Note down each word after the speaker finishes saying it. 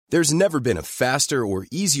There's never been a faster or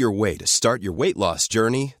easier way to start your weight loss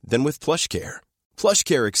journey than with PlushCare.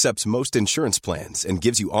 PlushCare accepts most insurance plans and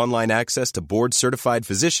gives you online access to board-certified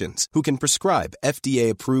physicians who can prescribe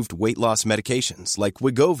FDA-approved weight loss medications like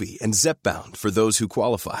Wegovy and Zepbound for those who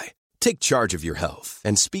qualify. Take charge of your health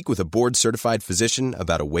and speak with a board-certified physician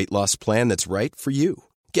about a weight loss plan that's right for you.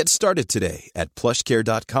 Get started today at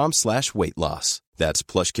plushcare.com/weight loss. That's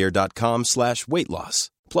plushcare.com/weight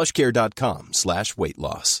loss. plushcare.com/weight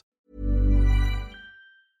loss.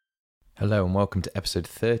 Hello and welcome to episode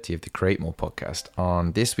 30 of the Create More podcast.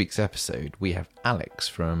 On this week's episode, we have Alex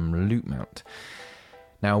from LoopMount.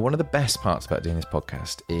 Now, one of the best parts about doing this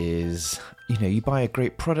podcast is, you buy a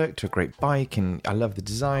great product or a great bike, and I love the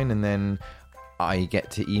design, and then I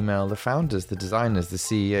get to email the founders, the designers, the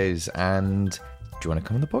CEOs, and do you want to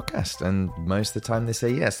come on the podcast? And most of the time they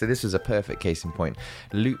say yes. So this was a perfect case in point.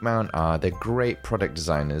 LoopMount they're great product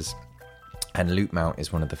designers. And LoopMount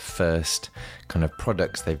is one of the first kind of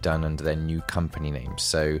products they've done under their new company name.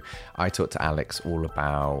 So I talked to Alex all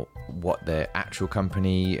about what their actual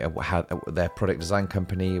company, how their product design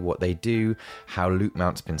company, what they do, how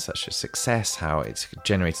LoopMount's been such a success, how it's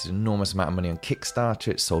generated an enormous amount of money on Kickstarter.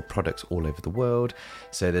 It's sold products all over the world.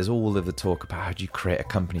 So there's all of the talk about how do you create a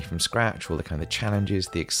company from scratch, all the kind of the challenges,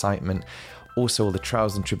 the excitement, also all the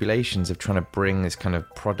trials and tribulations of trying to bring this kind of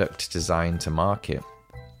product design to market.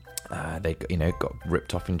 They got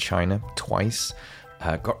ripped off in China twice,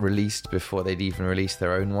 got released before they'd even released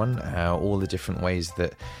their own one, all the different ways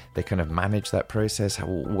that they kind of manage that process,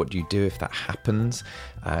 what do you do if that happens.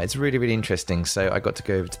 It's really, really interesting. So I got to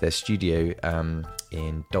go over to their studio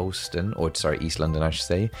in Dalston, East London I should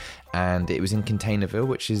say, and it was in Containerville,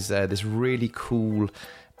 which is this really cool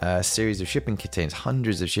series of shipping containers,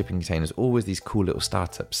 hundreds of shipping containers, always these cool little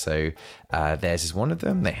startups. So theirs is one of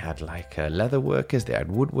them. They had like leather workers, they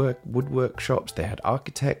had woodwork shops, they had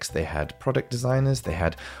architects, they had product designers, they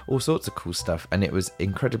had all sorts of cool stuff, and it was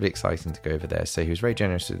incredibly exciting to go over there. So he was very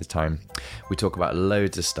generous with the time. We talk about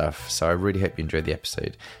loads of stuff, so I really hope you enjoyed the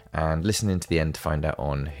episode, and listen into the end to find out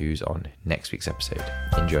on who's on next week's episode.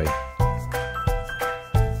 Enjoy.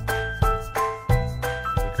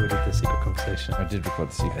 The secret conversation. I did record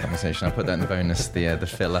the secret conversation. I'll put that in the bonus, the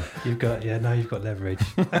filler. You've got leverage.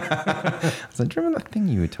 So do you remember that thing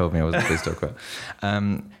you told me I wasn't supposed to talk about?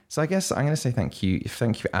 So I guess I'm going to say thank you,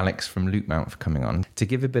 Alex from LoopMount, for coming on. To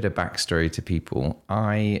give a bit of backstory to people,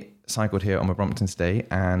 I cycled here on my Brompton Day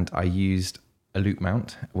and I used a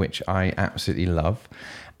LoopMount, which I absolutely love,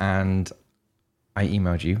 and I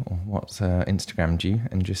emailed you or Instagrammed you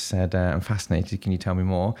and just said, I'm fascinated, can you tell me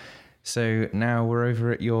more? So now we're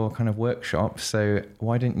over at your kind of workshop. So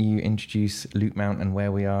why don't you introduce LoopMount and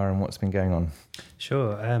where we are and what's been going on?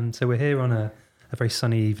 Sure. So we're here on a very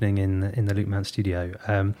sunny evening in the LoopMount studio.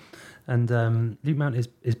 And LoopMount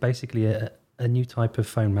is basically a new type of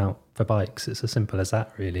phone mount for bikes. It's as simple as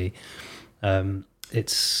that, really.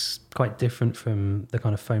 It's quite different from the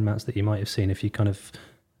kind of phone mounts that you might have seen if you kind of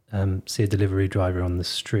see a delivery driver on the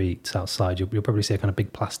street outside. You'll probably see a kind of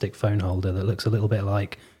big plastic phone holder that looks a little bit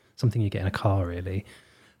like something you get in a car, really.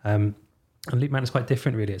 And LoopMount is quite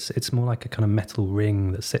different, really. It's more like a kind of metal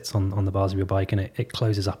ring that sits on the bars of your bike, and it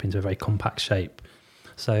closes up into a very compact shape.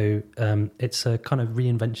 So it's a kind of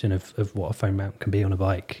reinvention of what a phone mount can be on a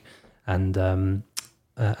bike. And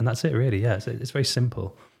that's it, really. Yeah, it's very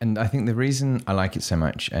simple. And I think the reason I like it so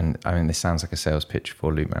much, and I mean, this sounds like a sales pitch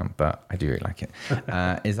for LoopMount, but I do really like it,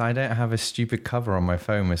 is I don't have a stupid cover on my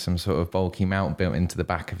phone with some sort of bulky mount built into the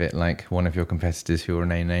back of it, like one of your competitors who will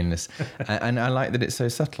remain nameless. And I like that it's so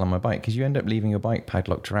subtle on my bike, because you end up leaving your bike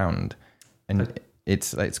padlocked around, and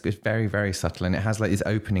it's very, very subtle, and it has like these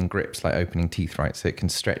opening grips, like opening teeth, right? So it can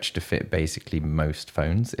stretch to fit basically most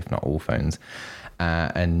phones, if not all phones.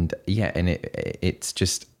 And it's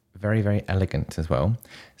just very, very elegant as well.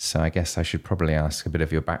 So I guess I should probably ask a bit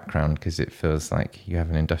of your background, because it feels like you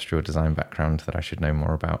have an industrial design background that I should know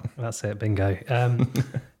more about. That's it, bingo.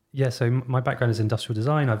 So my background is industrial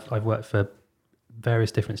design. I've worked for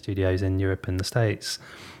various different studios in Europe and the States.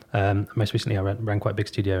 Most recently, I ran quite a big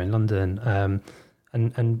studio in London.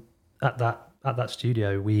 And at that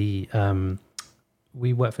studio, we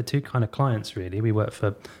work for two kind of clients, really. We work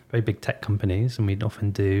for very big tech companies, and we'd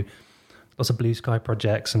often do lots of blue sky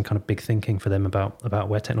projects and kind of big thinking for them about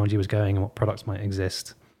where technology was going and what products might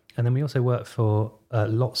exist. And then we also work for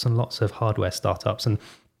lots and lots of hardware startups, and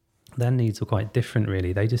their needs were quite different,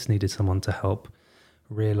 really. They just needed someone to help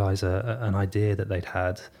realize an idea that they'd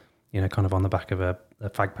had, kind of on the back of a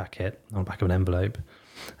fag packet, on the back of an envelope.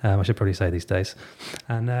 I should probably say these days.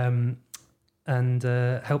 And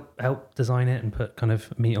help design it and put kind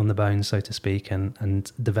of meat on the bone, so to speak,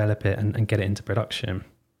 and develop it and get it into production.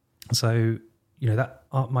 So,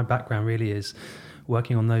 my background really is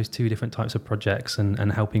working on those two different types of projects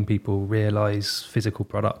and helping people realize physical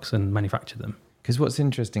products and manufacture them. Because what's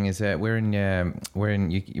interesting is that we're in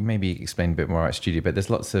you maybe explain a bit more about Studio, but there's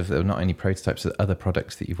lots of not only prototypes but other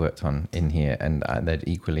products that you've worked on in here, and they're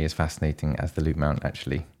equally as fascinating as the Loop Mount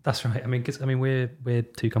actually. That's right. We're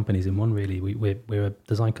two companies in one really. We're a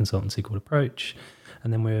design consultancy called Approach,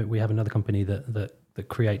 and then we have another company that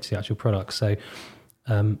creates the actual products. So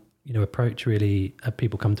Approach really,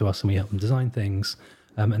 people come to us and we help them design things,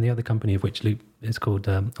 and the other company of which Loop is called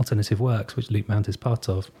Alternative Works, which Loop Mount is part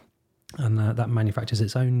of. And that manufactures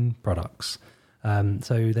its own products.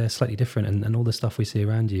 So they're slightly different. And all the stuff we see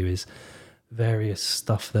around you is various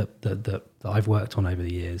stuff that I've worked on over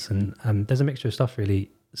the years. And there's a mixture of stuff,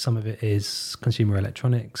 really. Some of it is consumer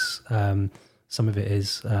electronics. Some of it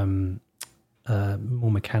is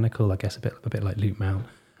more mechanical, I guess, a bit like Loop Mount.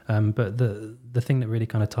 But the thing that really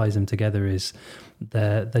kind of ties them together is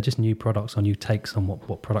they're just new products or new takes on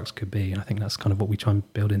what products could be, and I think that's kind of what we try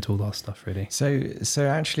and build into all our stuff, really. So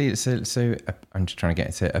actually, I'm just trying to get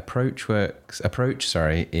into Approach,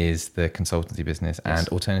 is the consultancy business, yes, and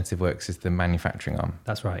Alternative Works is the manufacturing arm.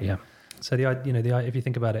 That's right, yeah. So if you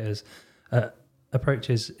think about it as Approach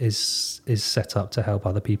is set up to help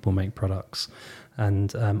other people make products,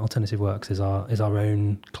 and Alternative Works is our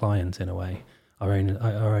own client in a way. Our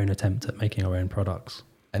own attempt at making our own products.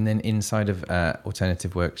 And then inside of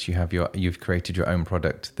Alternative Works, you've created your own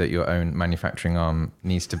product that your own manufacturing arm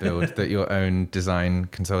needs to build, that your own design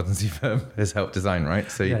consultancy firm has helped design, right?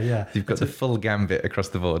 So you've got the full gambit across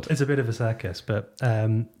the board. It's a bit of a circus, but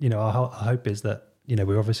our hope is that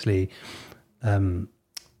we're obviously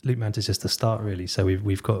Loop Mount is just the start, really. So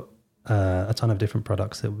we've got a ton of different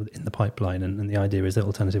products that are in the pipeline, and the idea is that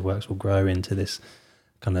Alternative Works will grow into this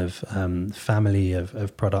kind of family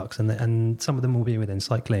of products, and some of them will be within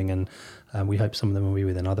cycling, and we hope some of them will be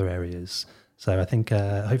within other areas. So I think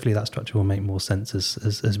hopefully that structure will make more sense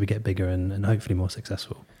as we get bigger and hopefully more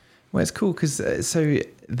successful. Well, it's cool because so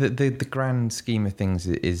the grand scheme of things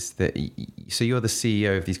is that so you're the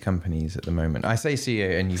CEO of these companies at the moment. I say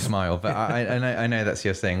CEO and you smile, but I know that's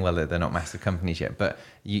you're saying, well, they're not massive companies yet, but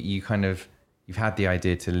you've had the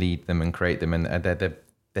idea to lead them and create them, and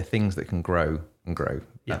they're things that can grow and grow.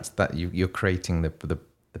 Yeah. That's that you're creating the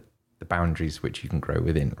boundaries which you can grow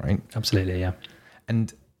within, right? Absolutely, yeah.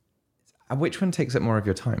 And which one takes up more of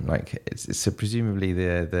your time? Like, so presumably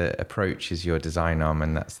the Approach is your design arm,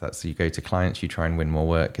 and that's you go to clients, you try and win more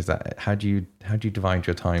work. Is that how do you divide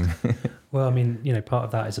your time? Well, part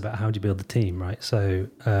of that is about how do you build the team, right? So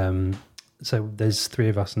there's three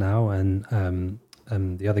of us now, and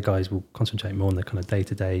the other guys will concentrate more on the kind of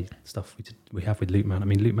day-to-day stuff we have with Loop Mount.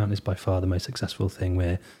 Loop Mount is by far the most successful thing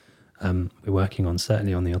we're working on,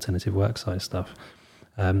 certainly on the Alternative Work side of stuff.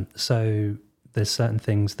 So there's certain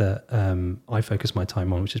things that I focus my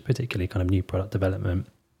time on, which is particularly kind of new product development.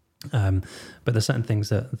 But there's certain things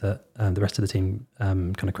that the rest of the team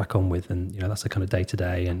kind of crack on with, and that's the kind of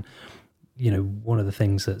day-to-day. And one of the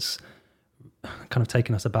things that's kind of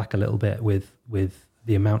taken us aback a little bit with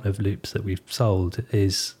the amount of loops that we've sold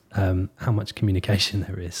is how much communication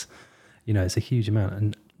there is. It's a huge amount.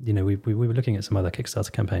 And, we were looking at some other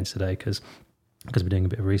Kickstarter campaigns today because we're doing a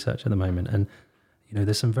bit of research at the moment. And,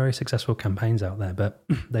 there's some very successful campaigns out there, but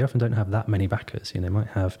they often don't have that many backers. They might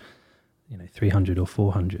have, 300 or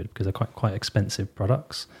 400 because they're quite expensive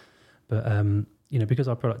products. But, because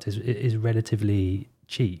our product is relatively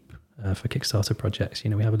cheap, for Kickstarter projects,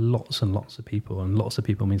 we have lots and lots of people, and lots of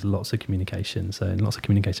people means lots of communication. So lots of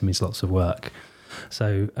communication means lots of work.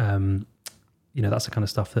 So that's the kind of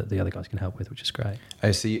stuff that the other guys can help with, which is great.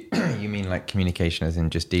 Oh, so you mean like communication as in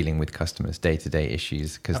just dealing with customers, day-to-day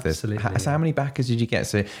issues? Because so how many backers did you get?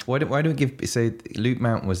 So why don't we give? So Loop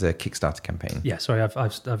Mount was a Kickstarter campaign. Yeah, sorry,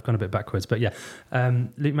 I've gone a bit backwards, but yeah,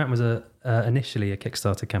 Loop Mount was initially a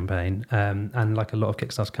Kickstarter campaign, and like a lot of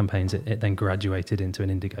Kickstarter campaigns, it then graduated into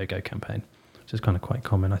an Indiegogo campaign, which is kind of quite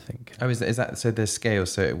common, I think. Oh, is that so? The scale,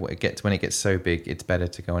 so when it gets so big, it's better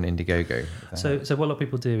to go on Indiegogo. So what a lot of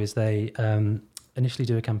people do is they initially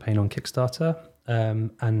do a campaign on Kickstarter,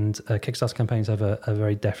 and Kickstarter campaigns have a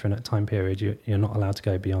very definite time period. You're not allowed to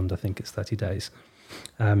go beyond, I think it's 30 days.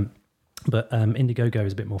 But Indiegogo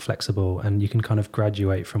is a bit more flexible, and you can kind of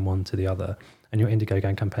graduate from one to the other. And your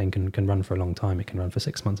Indiegogo campaign can run for a long time. It can run for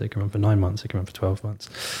 6 months. It can run for 9 months. It can run for 12 months.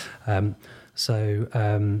 So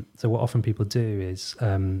what often people do is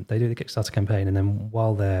they do the Kickstarter campaign, and then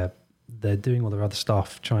while they're doing all their other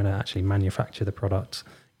stuff, trying to actually manufacture the product,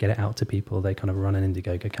 get it out to people, they kind of run an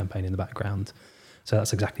Indiegogo campaign in the background. So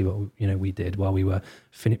that's exactly what we did while we were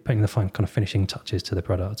putting the kind of finishing touches to the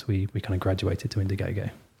product. We kind of graduated to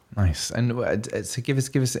Indiegogo. Nice. And so give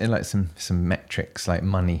us like some metrics, like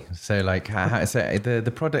money. So like so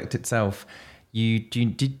the product itself,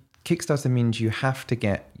 did Kickstarter means you have to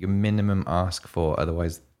get your minimum ask for,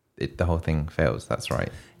 otherwise the whole thing fails. That's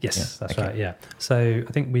right. Yes, that's right. Yeah. So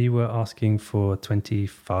I think we were asking for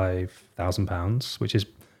 £25,000, which is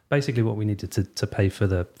basically what we needed to pay for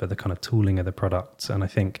the kind of tooling of the product. And I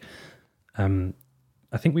think we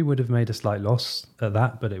would have made a slight loss at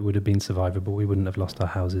that, but it would have been survivable. We wouldn't have lost our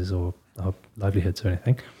houses or our livelihoods or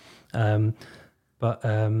anything.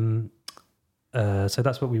 So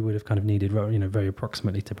that's what we would have kind of needed, very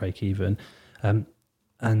approximately to break even.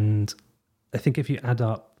 And I think if you add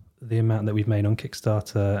up the amount that we've made on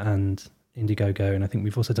Kickstarter and Indiegogo, and I think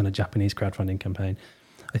we've also done a Japanese crowdfunding campaign,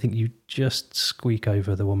 I think you just squeak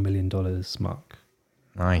over the $1 million mark.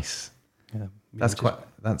 Nice. Yeah, that's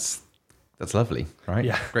lovely, right?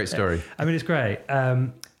 Yeah, great story. I mean, it's great,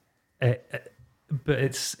 but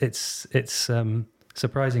it's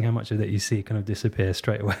surprising how much of that you see kind of disappear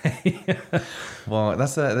straight away. Well,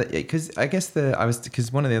 that's because I guess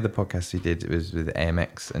because one of the other podcasts we did was with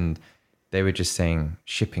AMX, and they were just saying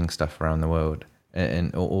shipping stuff around the world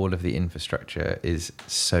and all of the infrastructure is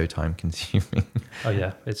so time consuming. Oh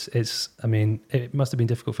yeah, it's. I mean, it must have been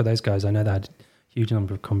difficult for those guys. I know they had a huge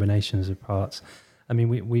number of combinations of parts. I mean,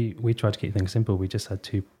 we tried to keep things simple. We just had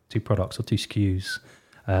two products or two SKUs,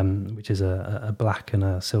 which is a black and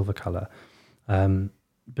a silver color.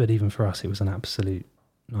 But even for us, it was an absolute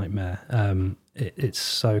nightmare. It's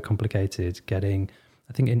so complicated getting.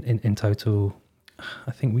 I think in total,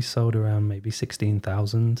 I think we sold around maybe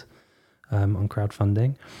 16,000 on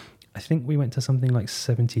crowdfunding. I think we went to something like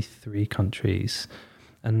 73 countries,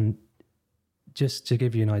 and just to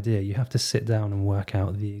give you an idea, you have to sit down and work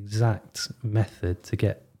out the exact method to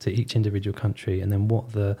get to each individual country, and then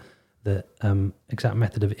what the exact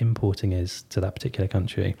method of importing is to that particular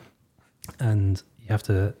country. And you have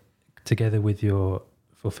to, together with your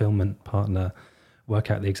fulfillment partner, work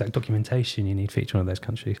out the exact documentation you need for each one of those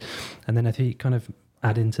countries. And then if you kind of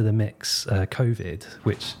add into the mix COVID,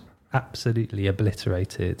 which absolutely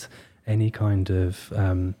obliterated any kind of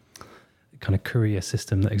courier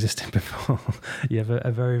system that existed before, you have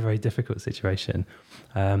a very, very difficult situation.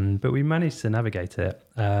 But we managed to navigate it.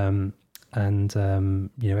 And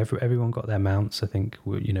everyone got their mounts, I think,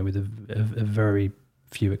 with a very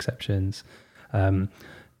few exceptions.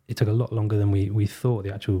 It took a lot longer than we thought,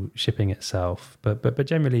 the actual shipping itself, but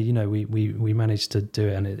generally, we managed to do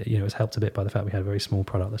it, and it was helped a bit by the fact we had a very small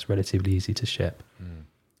product that's relatively easy to ship.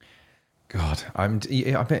 God, I've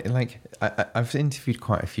interviewed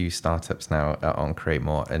quite a few startups now on Create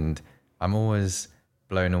More, and I'm always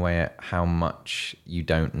blown away at how much you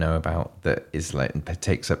don't know about that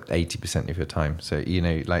takes up 80% of your time. So,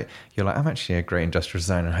 you're like, I'm actually a great industrial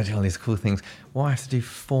designer and I do all these cool things. Well, I have to do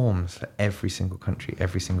forms for every single country,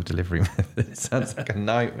 every single delivery method. It sounds like a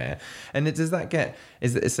nightmare. And that's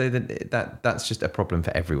just a problem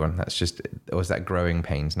for everyone? Or is that growing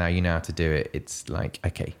pains? Now you know how to do it. It's like,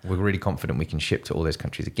 okay, we're really confident we can ship to all those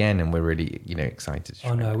countries again, and we're really, excited.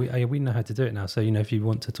 Oh no, we know how to do it now. So, if you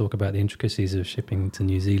want to talk about the intricacies of shipping to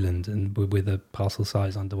New Zealand and with a parcel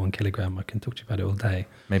size under 1 kilogram, I can talk to you about it all day.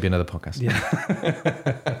 Maybe another podcast. Yeah.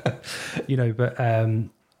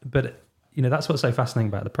 But that's what's so fascinating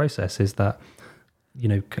about the process is that,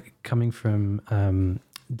 coming from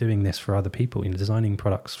doing this for other people, designing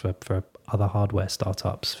products for other hardware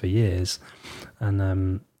startups for years,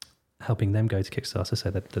 and helping them go to Kickstarter. So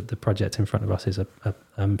that the project in front of us is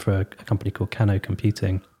for a company called Kano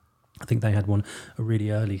Computing. I think they had a really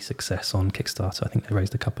early success on Kickstarter. I think they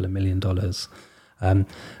raised a couple of $1 million.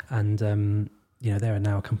 They're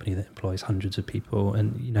now a company that employs hundreds of people.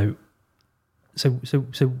 And, so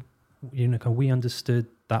we understood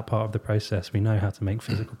that part of the process. We know how to make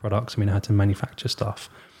physical products. We know how to manufacture stuff.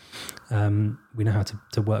 We know how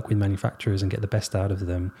to work with manufacturers and get the best out of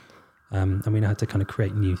them. And we know how to kind of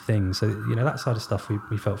create new things. So, that side of stuff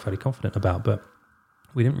we felt fairly confident about, but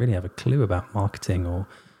we didn't really have a clue about marketing or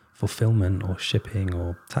fulfillment or shipping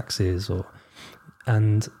or taxes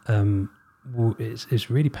it's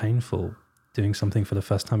really painful doing something for the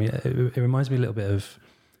first time. It reminds me a little bit of,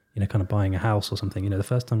 kind of buying a house or something. The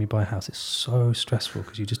first time you buy a house, it's so stressful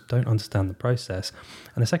because you just don't understand the process.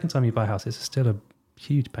 And the second time you buy a house, it's still a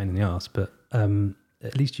huge pain in the ass, but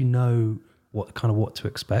at least you know what to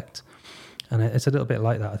expect. And it's a little bit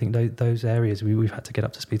like that. I think those areas we've had to get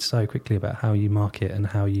up to speed so quickly about how you market and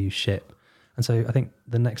how you ship. And so I think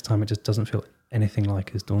the next time it just doesn't feel anything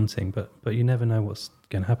like as daunting, but you never know what's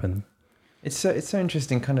going to happen. It's so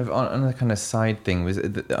interesting. Kind of on a kind of side thing, was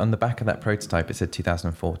on the back of that prototype it said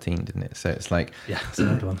 2014, didn't it? So it's like, yeah, it's an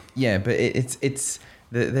old one. Yeah, but it's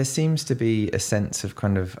there seems to be a sense of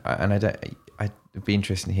kind of, and I'd be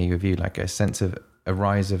interested to hear your view, like a sense of a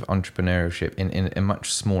rise of entrepreneurship in a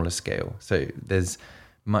much smaller scale. So there's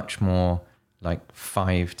much more like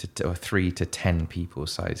 3 to 10 people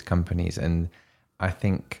size companies. And I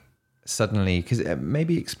think suddenly, because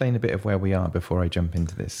maybe explain a bit of where we are before I jump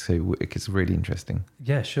into this. So it's really interesting.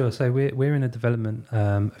 Yeah, sure. So we're in a development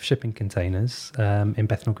of shipping containers in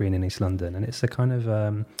Bethnal Green in East London. And it's a kind of,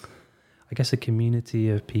 I guess, a community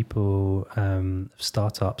of people,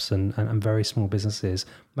 startups and very small businesses,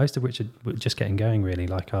 most of which are just getting going really,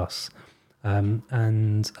 like us.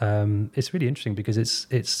 And it's really interesting because it's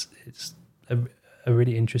a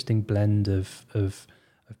really interesting blend of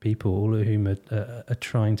people, all of whom are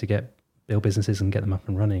trying to build businesses and get them up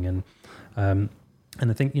and running. And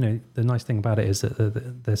I think, the nice thing about it is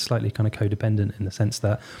that they're slightly kind of codependent in the sense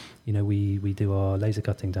that, we do our laser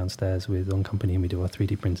cutting downstairs with one company and we do our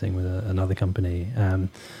 3D printing with another company.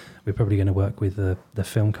 We're probably going to work with the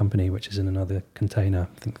film company, which is in another container,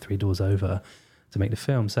 I think 3 doors over, to make the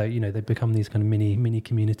film. So, they become these kind of mini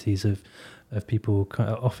communities of people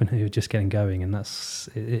often who are just getting going. And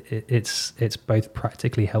it's both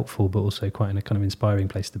practically helpful, but also quite a kind of inspiring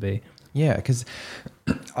place to be. Yeah, because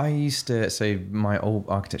I used to, so my old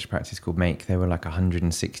architecture practice called Make, there were like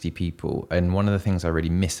 160 people. And one of the things I really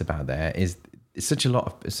miss about there is it's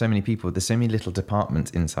so many people, there's so many little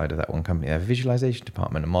departments inside of that one company. They have a visualization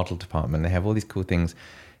department, a model department, they have all these cool things.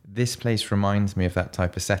 This place reminds me of that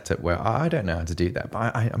type of setup where I don't know how to do that,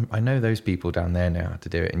 but I know those people down there know how to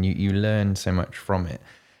do it, and you learn so much from it.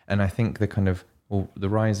 And I think the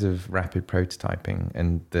rise of rapid prototyping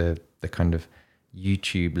and the kind of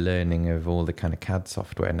YouTube learning of all the kind of CAD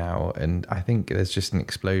software now, and I think there's just an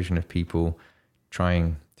explosion of people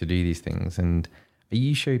trying to do these things. And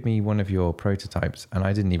you showed me one of your prototypes, and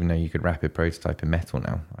I didn't even know you could rapid prototype in metal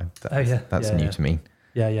now. That's new to me.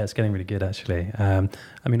 Yeah, it's getting really good actually.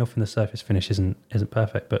 Often the surface finish isn't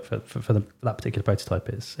perfect, but for that particular prototype,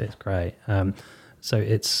 it's great. So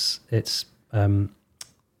it's super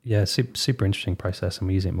interesting process, and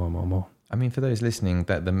we use it more and more. I mean, for those listening,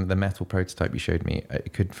 that the metal prototype you showed me,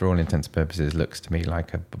 it could, for all intents and purposes, looks to me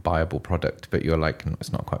like a buyable product, but you're like,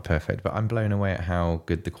 it's not quite perfect. But I'm blown away at how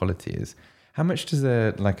good the quality is. How much does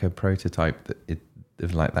a prototype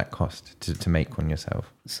of like that cost to make one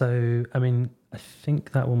yourself? So, I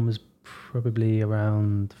think that one was probably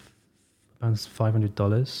around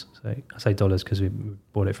 $500. So I say dollars because we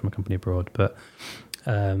bought it from a company abroad, but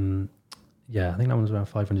I think that one was around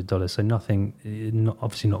 $500. So nothing,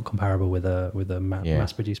 obviously not comparable with a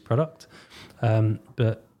mass-produced product,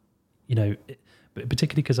 but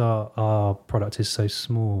particularly because our product is so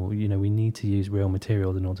small, we need to use real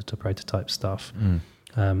material in order to prototype stuff.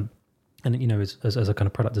 And as a kind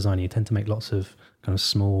of product designer, you tend to make lots of kind of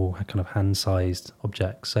small, kind of hand-sized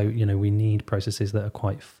objects. So we need processes that are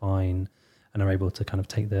quite fine and are able to kind of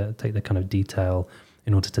take the kind of detail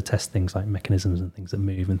in order to test things like mechanisms and things that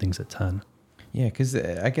move and things that turn. Yeah, because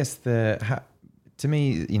I guess to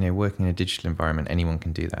me, working in a digital environment, anyone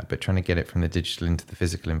can do that. But trying to get it from the digital into the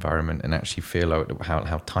physical environment and actually feel out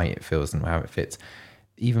how tight it feels and how it fits,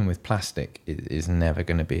 even with plastic, is never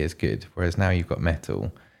going to be as good. Whereas now you've got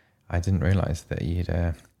metal. I didn't realise that you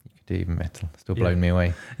could do even metal. Still blown me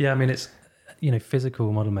away. Yeah, it's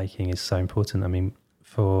physical model making is so important.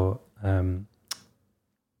 For a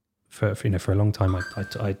long time,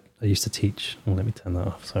 I used to teach. Oh, let me turn that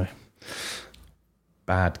off. Sorry.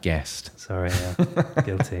 Bad guest. Sorry,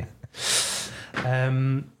 guilty. For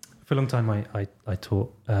a long time, I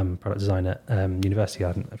taught product design at university. I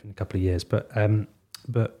haven't in a couple of years, but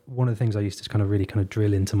one of the things I used to kind of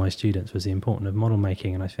drill into my students was the importance of model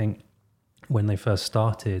making. And I think when they first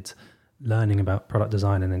started learning about product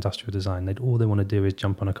design and industrial design, all they want to do is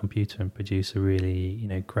jump on a computer and produce a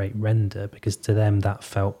really great render, because to them that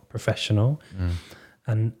felt professional.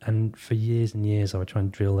 And for years and years I would try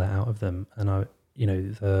and drill that out of them. And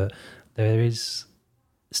there is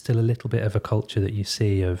still a little bit of a culture that you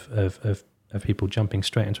see of people jumping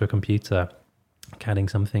straight into a computer, CADing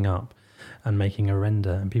something up and making a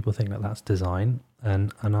render, and people think that that's design.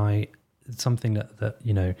 And it's something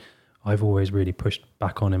that I've always really pushed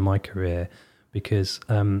back on in my career, because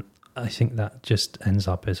I think that just ends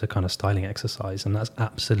up as a kind of styling exercise, and that's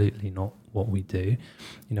absolutely not what we do.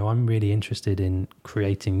 I'm really interested in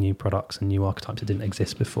creating new products and new archetypes that didn't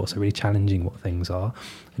exist before, so really challenging what things are.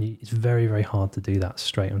 And it's very, very hard to do that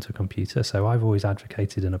straight onto a computer. So I've always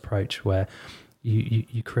advocated an approach where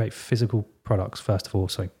you create physical products first of all,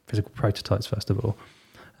 physical prototypes first of all.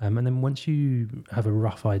 And then once you have a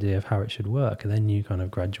rough idea of how it should work, then you kind of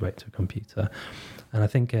graduate to a computer. And I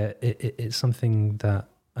think it's something that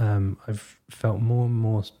I've felt more and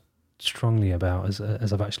more strongly about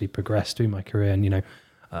as I've actually progressed through my career. And,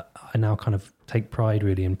 I now kind of take pride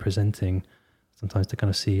really in presenting sometimes to kind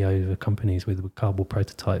of CEOs of companies with cardboard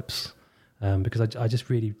prototypes, because I just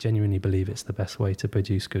really genuinely believe it's the best way to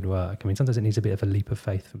produce good work. I mean, sometimes it needs a bit of a leap of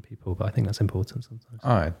faith from people, but I think that's important sometimes. Oh,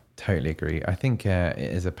 I totally agree. I think it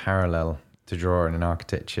is a parallel to draw in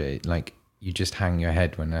architecture. Like, you just hang your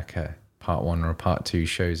head when like a part 1 or a part 2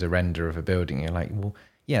 shows a render of a building. You're like, well,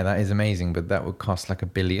 yeah, that is amazing, but that would cost like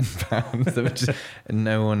 £1 billion. And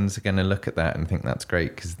no one's going to look at that and think that's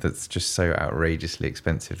great, because that's just so outrageously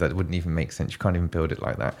expensive. That wouldn't even make sense. You can't even build it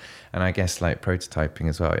like that. And I guess like prototyping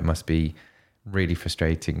as well, it must be really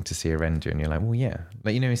frustrating to see a render and you're like, well, yeah.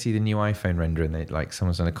 Like, you see the new iPhone render and they like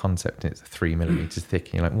someone's done a concept and it's 3 millimeters thick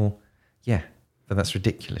and you're like, well, yeah, but that's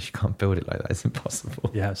ridiculous. You can't build it like that. It's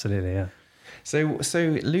impossible. Yeah, absolutely. Yeah.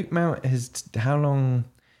 So Luke Mount has, how long?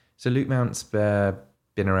 So Luke Mount's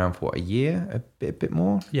been around for what, a year, a bit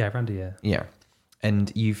more? Yeah, around a year. Yeah.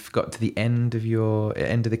 And you've got to the end of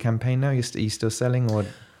the campaign now. Are you still selling, or?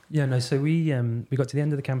 Yeah, no. So we got to the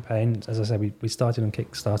end of the campaign. As I said, we started on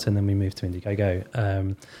Kickstarter and then we moved to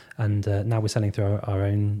Indiegogo, and now we're selling through our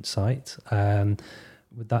own site.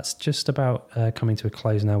 That's just about coming to a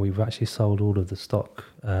close now. We've actually sold all of the stock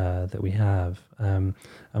that we have, and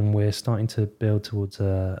we're starting to build towards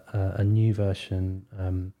a new version,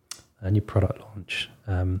 a new product launch,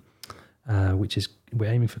 which is, we're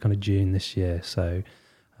aiming for kind of June this year. So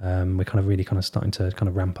we're kind of really kind of starting to kind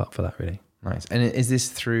of ramp up for that, really. Nice. And is this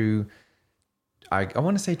through, I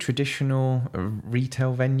want to say traditional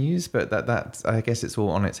retail venues, but that I guess it's all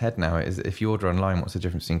on its head now. If you order online, what's the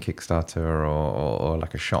difference between Kickstarter or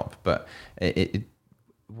like a shop? But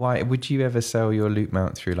why would you ever sell your Luke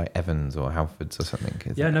Mount through like Evans or Halfords or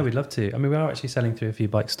something? No, we'd love to. I mean, we are actually selling through a few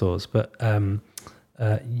bike stores, but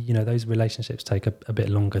those relationships take a bit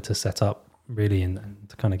longer to set up really and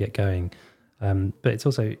to kind of get going. But it's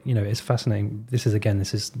also, it's fascinating. This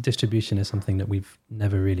is distribution is something that we've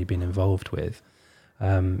never really been involved with,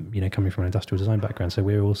 coming from an industrial design background. So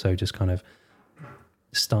we're also just kind of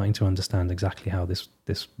starting to understand exactly how this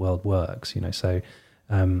world works, So,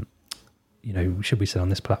 should we sell on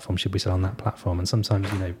this platform? Should we sell on that platform? And sometimes,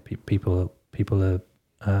 people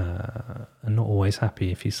are not always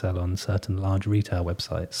happy if you sell on certain large retail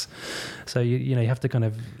websites. So you have to kind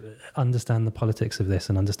of understand the politics of this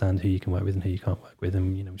and understand who you can work with and who you can't work with.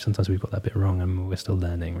 And sometimes we've got that bit wrong, and we're still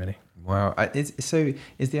learning, really. Wow. So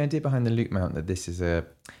is the idea behind the Luke Mount that this is a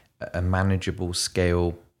manageable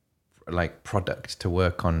scale like product to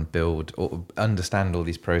work on, build, or understand all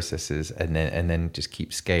these processes, and then just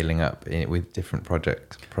keep scaling up with different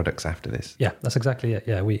products after this? Yeah, that's exactly it.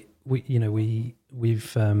 Yeah, we've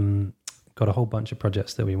got a whole bunch of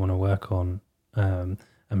projects that we want to work on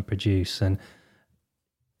and produce, and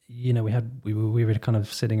we were kind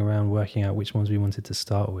of sitting around working out which ones we wanted to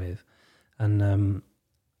start with, and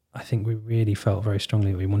I think we really felt very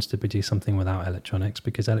strongly that we wanted to produce something without electronics,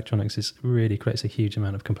 because electronics really creates a huge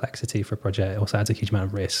amount of complexity for a project. It also adds a huge amount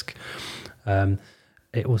of risk.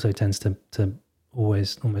 It also tends to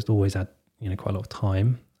almost always add quite a lot of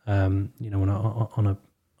time.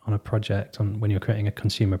 On a project, when you're creating a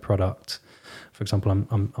consumer product, for example,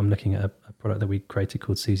 I'm looking at a product that we created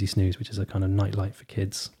called Susie Snooze, which is a kind of nightlight for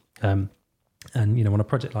kids. And on a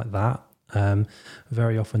project like that,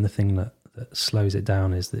 very often the thing that slows it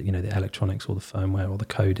down is that the electronics or the firmware or the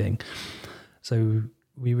coding. So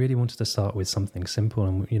we really wanted to start with something simple,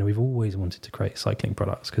 and we've always wanted to create cycling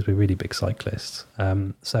products because we're really big cyclists.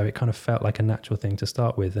 So it kind of felt like a natural thing to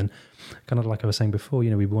start with, and kind of like I was saying before,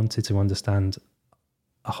 we wanted to understand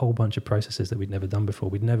a whole bunch of processes that we'd never done before.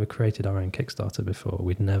 We'd never created our own Kickstarter before.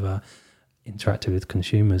 We'd never interacted with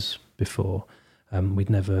consumers before. We'd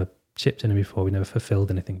never shipped anything before. We'd never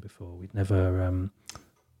fulfilled anything before. We'd never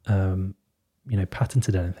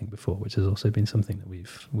patented anything before, which has also been something that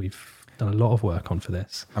we've done a lot of work on for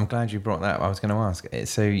this. I'm glad you brought that up. I was going to ask.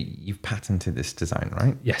 So you've patented this design,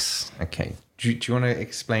 right? Yes. Okay. Do you want to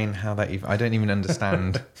explain how that? I don't even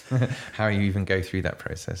understand how you even go through that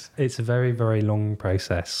process. It's a very, very long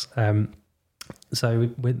process. So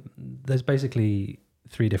there's basically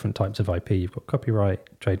 3 different types of IP. You've got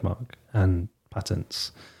copyright, trademark, and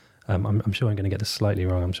patents. I'm sure I'm going to get this slightly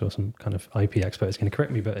wrong. I'm sure some kind of IP expert is going to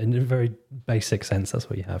correct me, but in a very basic sense, that's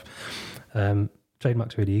what you have.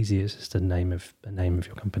 Trademark's really easy. It's just a name of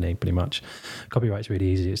your company, pretty much. Copyright's really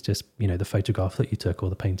easy. It's just the photograph that you took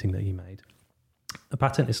or the painting that you made. A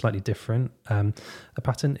patent is slightly different. A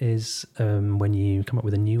patent is when you come up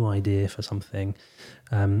with a new idea for something,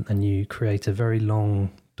 and you create a very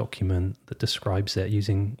long document that describes it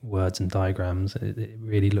using words and diagrams. It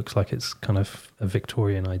really looks like it's kind of a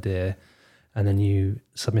Victorian idea, and then you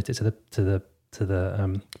submit it to the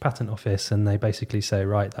patent office, and they basically say,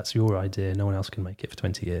 right, that's your idea. No one else can make it for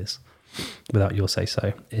 20 years without your say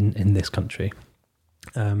so in this country.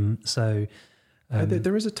 There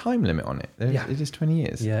is a time limit on it. It is 20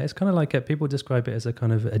 years. Yeah, it's kind of like people describe it as a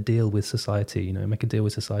kind of a deal with society. You know, make a deal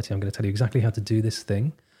with society. I'm going to tell you exactly how to do this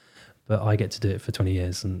thing, but I get to do it for 20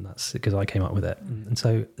 years, and that's because I came up with it. And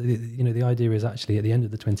so, you know, the idea is actually at the end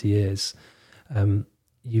of the 20 years,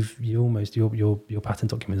 your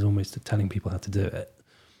patent document is almost telling people how to do it.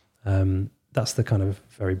 That's the kind of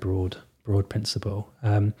very broad principle.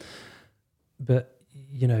 But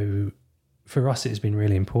you know, for us, it's been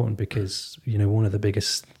really important because, you know, one of the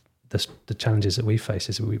biggest the challenges that we face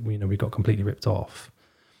is we got completely ripped off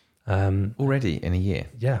already in a year.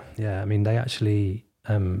 Yeah. I mean, they actually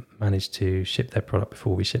managed to ship their product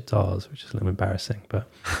before we shipped ours, which is a little embarrassing. But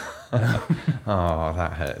oh,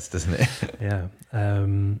 that hurts, doesn't it? Yeah.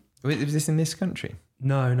 Was this in this country?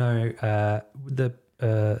 No. No,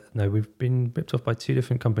 we've been ripped off by two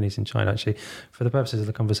different companies in China. Actually, for the purposes of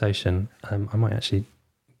the conversation, I might actually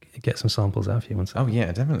get some samples out for you once. Oh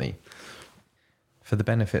yeah, definitely. For the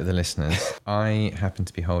benefit of the listeners, I happen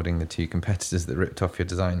to be holding the two competitors that ripped off your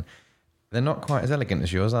design. They're not quite as elegant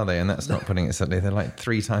as yours, are they? And that's not putting it subtly. They're like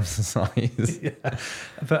 3 times the size. Yeah.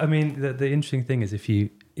 But I mean, the interesting thing is if you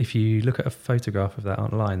look at a photograph of that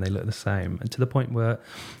online, they look the same. And to the point where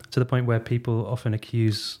people often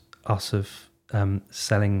accuse us of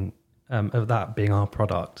selling of that being our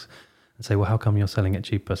product, and say, well, how come you're selling it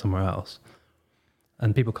cheaper somewhere else?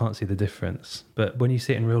 And people can't see the difference. But when you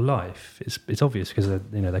see it in real life, it's obvious because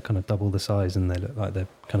they're kind of double the size and they look like they're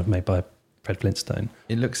kind of made by Fred Flintstone.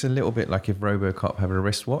 It looks a little bit like if RoboCop had a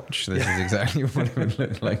wristwatch. This is exactly what it would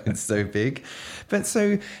look like. It's so big. But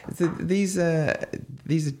so these are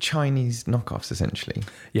Chinese knockoffs, essentially.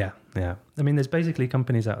 Yeah. I mean, there's basically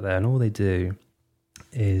companies out there, and all they do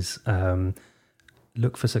is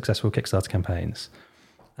look for successful Kickstarter campaigns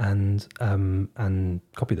and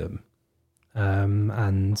copy them.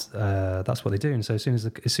 That's what they do. And so as soon as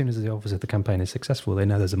the office of the campaign is successful, they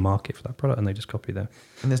know there's a market for that product, and they just copy them.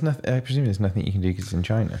 And there's nothing. I presume there's nothing you can do because it's in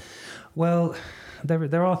China. Well,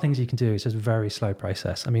 there are things you can do. It's just a very slow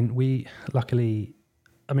process. I mean, I think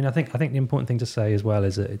the important thing to say as well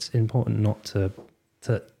is that it's important not to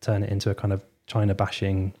turn it into a kind of China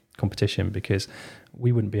bashing competition, because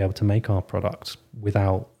we wouldn't be able to make our product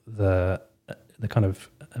without the kind of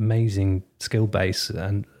amazing skill base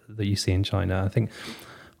and that you see in China. I think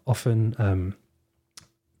often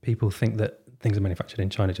people think that things are manufactured in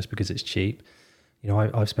China just because it's cheap. You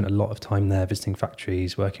know, I've spent a lot of time there visiting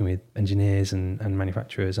factories, working with engineers and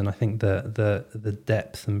manufacturers, and I think the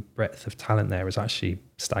depth and breadth of talent there is actually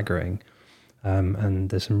staggering. And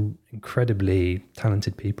there's some incredibly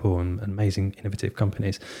talented people and amazing innovative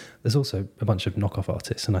companies. There's also a bunch of knockoff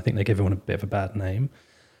artists, and I think they give everyone a bit of a bad name.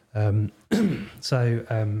 But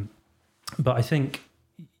I think,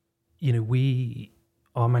 you know,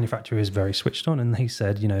 our manufacturer is very switched on, and they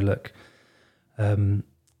said, you know, look,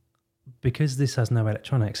 because this has no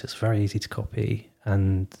electronics, it's very easy to copy,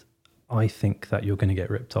 and I think that you're going to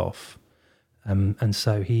get ripped off. And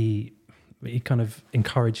so he kind of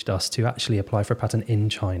encouraged us to actually apply for a patent in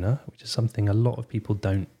China, which is something a lot of people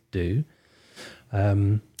don't do.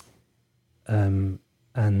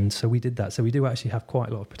 And so we did that. So we do actually have quite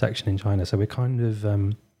a lot of protection in China. So we're kind of,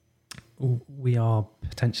 we are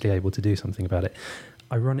potentially able to do something about it.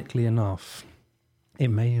 Ironically enough, it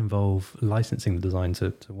may involve licensing the design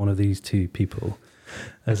to one of these two people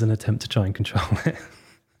as an attempt to try and control it.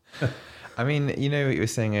 I mean, you know what you were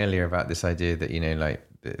saying earlier about this idea that, you know, like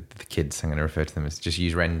the kids, I'm going to refer to them as just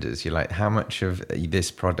use renders. You're like, how much of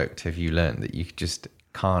this product have you learned that you just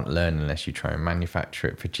can't learn unless you try and manufacture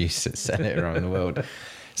it, produce it, sell it around the world?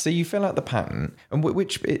 So you fill out the patent, and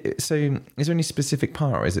so is there any specific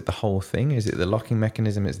part, or is it the whole thing? Is it the locking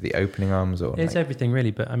mechanism? Is it the opening arms? Or it's everything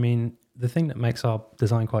really. But I mean, the thing that makes our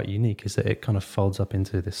design quite unique is that it kind of folds up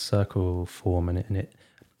into this circle form, and it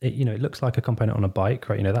you know, it looks like a component on a bike,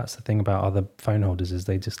 right? You know, that's the thing about other phone holders, is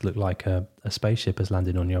they just look like a spaceship has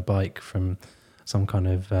landed on your bike from some kind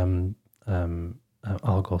of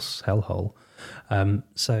Argos hellhole.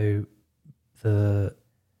 So the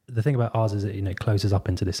thing about ours is that, you know, it closes up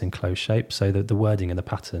into this enclosed shape. So the wording in the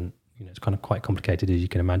patent, you know, it's kind of quite complicated, as you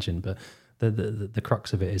can imagine, but the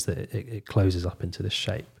crux of it is that it closes up into this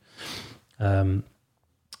shape.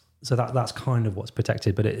 So that's kind of what's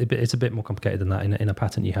protected, but it's a bit more complicated than that. In a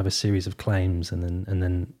patent, you have a series of claims, and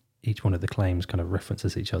then each one of the claims kind of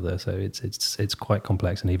references each other. So it's quite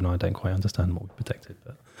complex, and even I don't quite understand what we protected,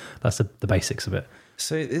 but that's the basics of it.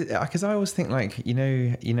 So, because I always think like, you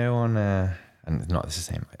know, on, and not the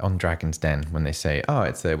same, on Dragon's Den, when they say, oh,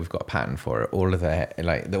 we've got a patent for it, all of their,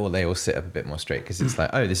 like, they all sit up a bit more straight, because it's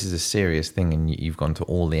like, oh, this is a serious thing, and you've gone to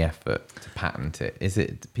all the effort to patent it. Is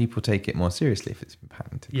it, people take it more seriously if it's been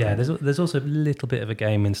patented? Yeah, there's also a little bit of a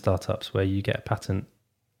game in startups where you get a patent,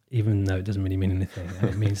 even though it doesn't really mean anything, and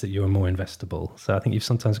it means that you're more investable. So I think you've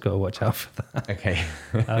sometimes got to watch out for that. Okay.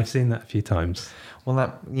 I've seen that a few times. Well,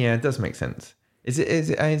 it does make sense. Is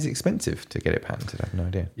it expensive to get it patented? I have no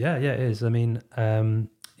idea. Yeah, it is. I mean,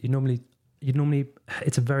 you normally,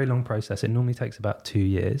 it's a very long process. It normally takes about 2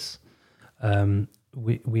 years.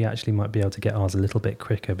 We actually might be able to get ours a little bit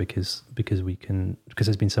quicker because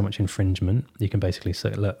there's been so much infringement. You can basically say,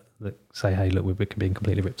 hey, look, we're being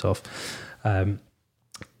completely ripped off.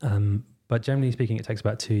 But generally speaking, it takes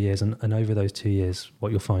about 2 years, and over those 2 years,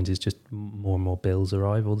 what you'll find is just more and more bills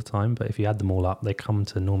arrive all the time. But if you add them all up, they come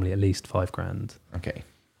to normally at least $5,000. Okay,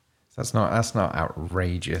 so that's not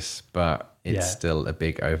outrageous, but it's still a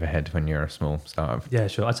big overhead when you're a small startup. Yeah,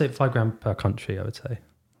 sure. I'd say $5,000 per country. I would say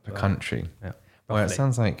per country. Yeah. Well, it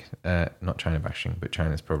sounds like not China bashing, but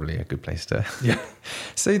China's probably a good place to. Yeah.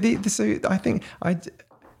 So I think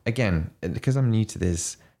again, because I'm new to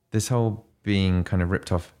this whole being kind of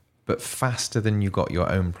ripped off, but faster than you got your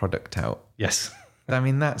own product out. Yes. I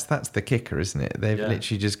mean, that's the kicker, isn't it? They've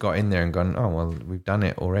literally just got in there and gone, oh, well, we've done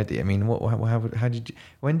it already. I mean,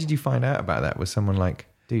 when did you find out about that? Was someone like,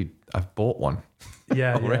 dude, I've bought one?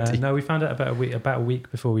 Yeah, already? No, we found out about a week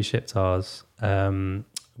before we shipped ours.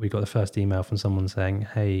 We got the first email from someone saying,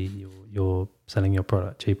 hey, you're selling your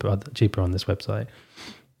product cheaper on this website.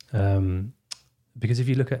 Because if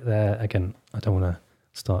you look at again, I don't want to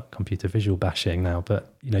start computer visual bashing now,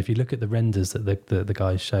 but if you look at the renders that the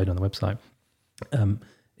guys showed on the website,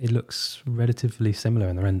 it looks relatively similar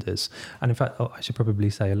in the renders. And in fact, I should probably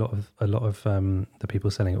say a lot of the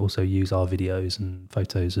people selling it also use our videos and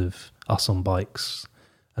photos of us on bikes,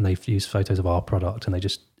 and they've used photos of our product and they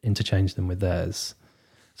just interchange them with theirs.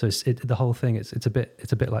 So the whole thing, it's a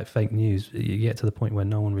bit like fake news. You get to the point where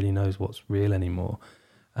no one really knows what's real anymore.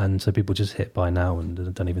 And so people just hit buy now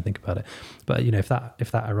and don't even think about it. But if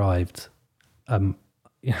that arrived, I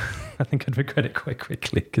think I'd regret it quite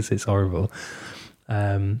quickly because it's horrible.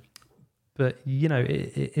 But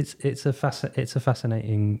it's a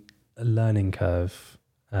fascinating learning curve.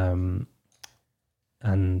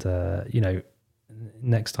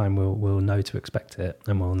 Next time we'll know to expect it,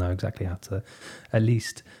 and we'll know exactly how to at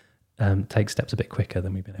least take steps a bit quicker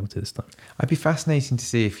than we've been able to this time. I'd be fascinating to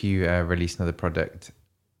see if you release another product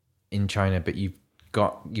in China, but you've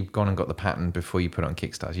gone and got the patent before you put it on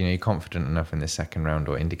Kickstarter. You're confident enough in the second round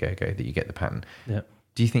or Indiegogo that you get the patent. Yeah.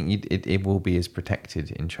 Do you think it will be as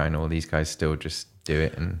protected in China, or these guys still just do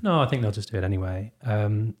it? No, I think they'll just do it anyway.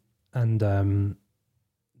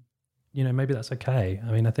 Maybe that's okay.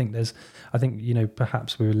 I mean, I think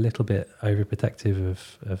perhaps we're a little bit overprotective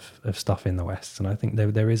of stuff in the West, and I think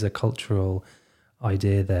there is a cultural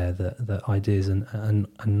idea there that ideas are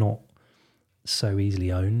not so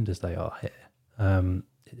easily owned as they are here.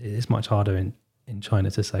 It's much harder in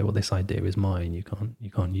China to say, well, this idea is mine, you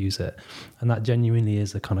can't use it, and that genuinely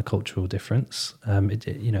is a kind of cultural difference. It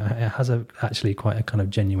has actually quite a kind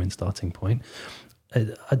of genuine starting point.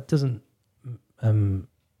 It doesn't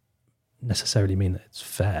necessarily mean that it's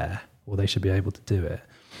fair or they should be able to do it,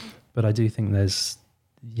 but I do think there's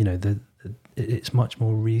it's much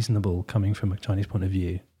more reasonable coming from a Chinese point of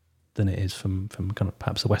view than it is from kind of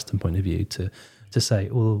perhaps a Western point of view to say,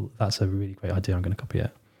 well, that's a really great idea, I'm going to copy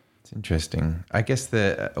it. It's interesting. I guess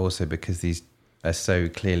that also because these are so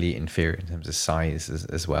clearly inferior in terms of size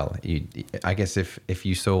as well. I guess if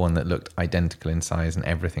you saw one that looked identical in size and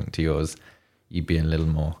everything to yours, you'd be a little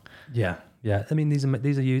more. Yeah. I mean, these are made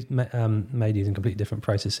using completely different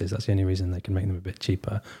processes. That's the only reason they can make them a bit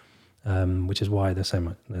cheaper, which is why they're so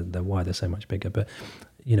much bigger. But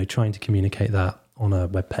trying to communicate that on a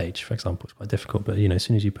web page, for example, is quite difficult. But as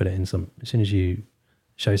soon as you put it in as soon as you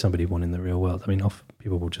show somebody one in the real world, I mean, often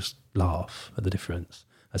people will just laugh at the difference,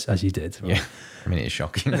 as you did. Right? Yeah, I mean, it's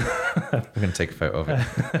shocking. I'm going to take a photo of it.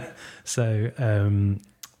 So,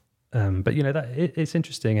 but that it's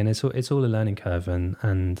interesting, and it's all a learning curve,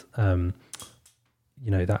 and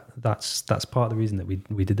that's part of the reason that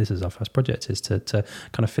we did this as our first project, is to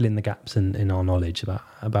kind of fill in the gaps in our knowledge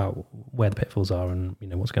about where the pitfalls are and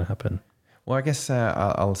what's going to happen. Well, I guess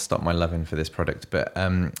I'll stop my loving for this product, but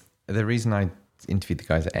the reason I interviewed the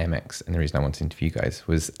guys at AMX and the reason I wanted to interview you guys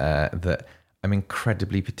was that I'm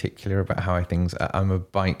incredibly particular about how I'm a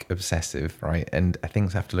bike obsessive, right? And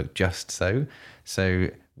things have to look just so. So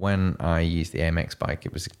when I used the AMX bike,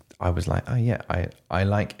 I was like, oh yeah, I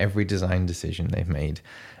like every design decision they've made.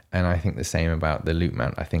 And I think the same about the Loop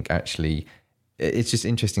mount. I think actually it's just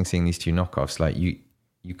interesting seeing these two knockoffs. Like you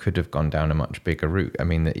could have gone down a much bigger route. I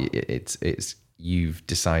mean, it's you've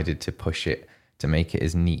decided to push it to make it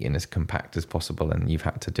as neat and as compact as possible, and you've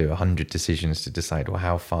had to do 100 decisions to decide, well,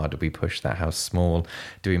 how far do we push that? How small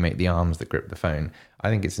do we make the arms that grip the phone? I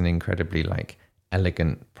think it's an incredibly like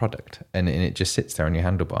elegant product, and it just sits there on your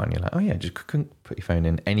handlebar, and you're like, oh yeah, just put your phone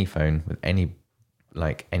in any phone with any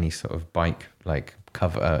sort of bike like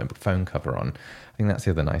cover, phone cover on. I think that's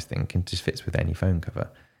the other nice thing; it just fits with any phone cover.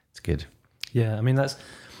 It's good. Yeah, I mean that's.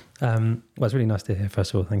 Well, it's really nice to hear.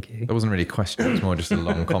 First of all, thank you. That wasn't really a question; it was more just a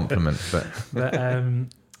long compliment. But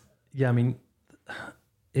yeah, I mean,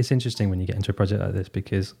 it's interesting when you get into a project like this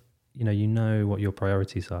because you know what your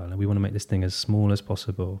priorities are, and we want to make this thing as small as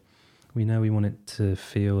possible. We know we want it to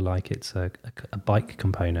feel like it's a bike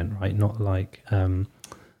component, right? Not like not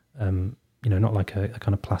like a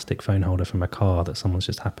kind of plastic phone holder from a car that someone's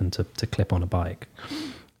just happened to clip on a bike.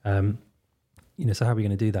 So how are we going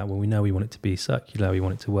to do that? Well, we know we want it to be circular. We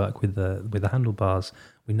want it to work with the handlebars.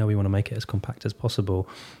 We know we want to make it as compact as possible.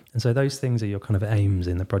 And so those things are your kind of aims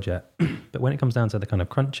in the project. But when it comes down to the kind of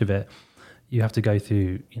crunch of it, you have to go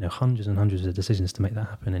through, hundreds and hundreds of decisions to make that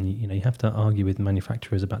happen. And, you have to argue with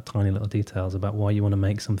manufacturers about tiny little details about why you want to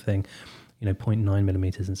make something, 0.9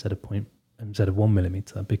 millimeters instead of 1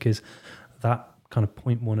 millimeter, because that kind of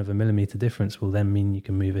 0.1 of a millimeter difference will then mean you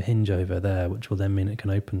can move a hinge over there, which will then mean it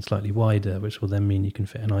can open slightly wider, which will then mean you can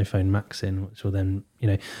fit an iPhone Max in, which will then,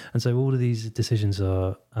 and so all of these decisions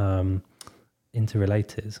are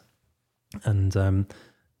interrelated. And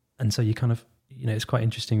so you kind of, it's quite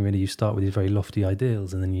interesting really. You start with these very lofty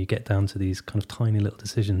ideals and then you get down to these kind of tiny little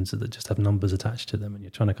decisions that just have numbers attached to them, and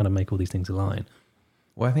you're trying to kind of make all these things align.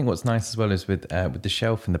 Well, I think what's nice as well is with the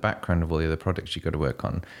shelf in the background of all the other products you've got to work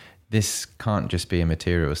on, this can't just be a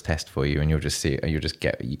materials test for you and you'll just see it, or you'll just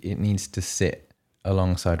get it. Needs to sit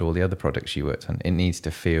alongside all the other products you worked on. It needs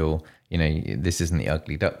to feel, this isn't the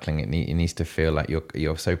ugly duckling. It needs to feel like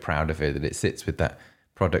you're so proud of it that it sits with that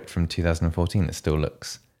product from 2014 that still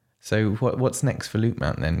looks. So what's next for Loop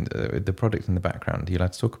Mount then? The product in the background, are you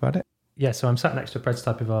allowed to talk about it? Yeah, so I'm sat next to a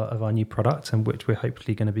prototype of our new product, and which we're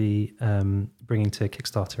hopefully going to be bringing to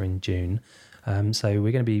Kickstarter in June. So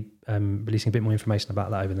we're going to be releasing a bit more information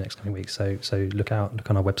about that over the next coming weeks. So look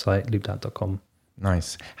on our website, looped.com.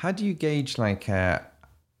 Nice. How do you gauge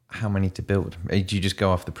how many to build? Do you just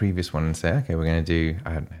go off the previous one and say, okay, we're going to do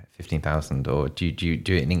 15,000, or do you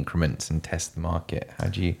do it in increments and test the market? How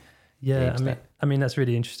do you? Yeah, I mean that's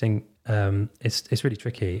really interesting. It's really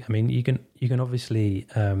tricky. I mean, you can obviously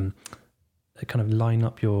kind of line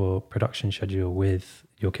up your production schedule with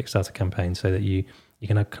your Kickstarter campaign so that you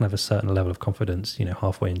can have kind of a certain level of confidence,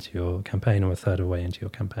 halfway into your campaign or a third of the way into your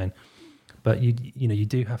campaign. But you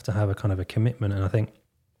do have to have a kind of a commitment, and I think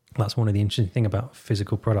that's one of the interesting thing about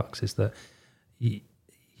physical products is that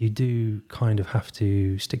you do kind of have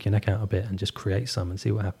to stick your neck out a bit and just create some and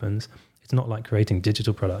see what happens. It's not like creating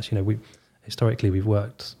digital products. We've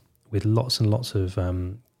worked with lots and lots of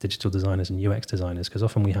digital designers and UX designers, because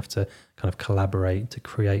often we have to kind of collaborate to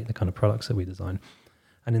create the kind of products that we design.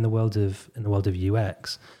 And in the world of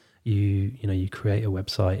UX, you create a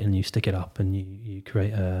website and you stick it up and you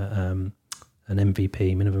create an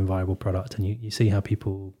MVP, minimum viable product, and you see how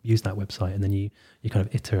people use that website, and then you kind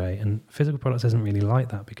of iterate. And physical products isn't really like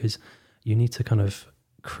that, because you need to kind of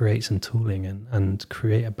create some tooling and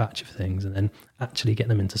create a batch of things and then actually get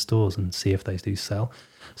them into stores and see if they do sell.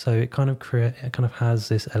 So it kind of has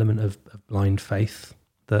this element of blind faith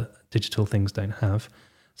that digital things don't have.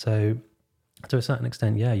 So to a certain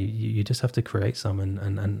extent, yeah, you just have to create some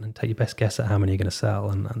and take your best guess at how many you're going to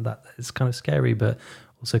sell, and that it's kind of scary, but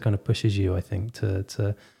also kind of pushes you, I think,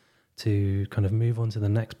 to kind of move on to the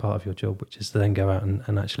next part of your job, which is to then go out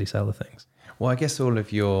and actually sell the things. Well, I guess all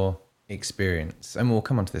of your experience, and we'll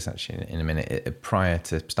come on to this actually in a minute, prior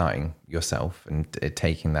to starting yourself and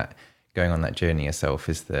going on that journey yourself,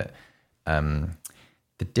 is that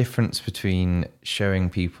the difference between showing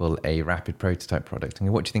people a rapid prototype product and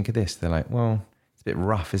go, what do you think of this? They're like, well, it's a bit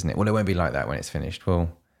rough, isn't it? Well, it won't be like that when it's finished.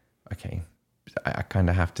 Well, okay, I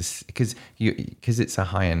kind of have to, because it's a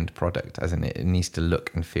high-end product, hasn't it? It needs to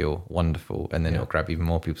look and feel wonderful, and then it'll grab even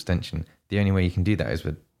more people's attention. The only way you can do that is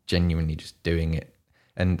with genuinely just doing it.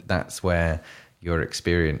 And that's where your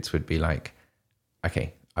experience would be like,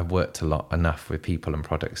 okay, I've worked enough with people and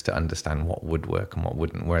products to understand what would work and what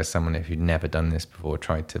wouldn't. Whereas someone, if you'd never done this before,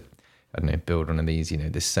 tried to I don't know, build one of these,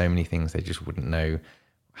 there's so many things they just wouldn't know.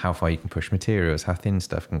 How far you can push materials, how thin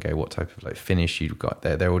stuff can go, what type of like finish you've got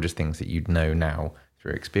there. They're all just things that you'd know now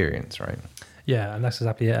through experience, right? Yeah, and that's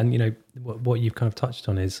exactly it. And what you've kind of touched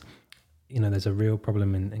on is, there's a real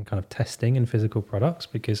problem in kind of testing in physical products,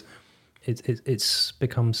 because it's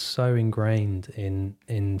become so ingrained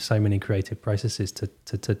in so many creative processes to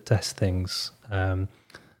test things. If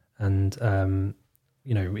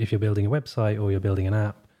you're building a website or you're building an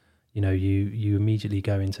app, you immediately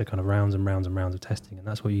go into kind of rounds and rounds and rounds of testing, and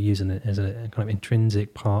that's what you use as a kind of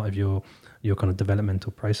intrinsic part of your kind of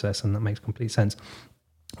developmental process, and that makes complete sense.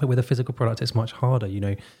 But with a physical product, it's much harder.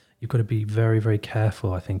 You've got to be very, very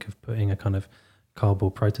careful, I think, of putting a kind of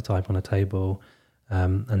cardboard prototype on a table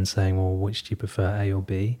and saying, well, which do you prefer, A or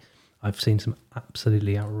B? I've seen some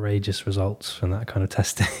absolutely outrageous results from that kind of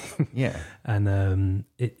testing. Yeah. And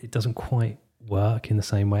it doesn't quite work in the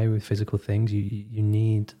same way with physical things. You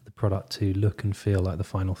need the product to look and feel like the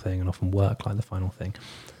final thing, and often work like the final thing.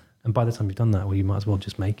 And by the time you've done that, well, you might as well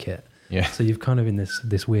just make it. Yeah. So you've kind of in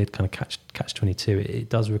this weird kind of catch 22. It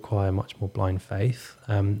does require much more blind faith.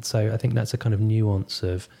 So I think that's a kind of nuance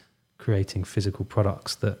of creating physical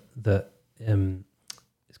products that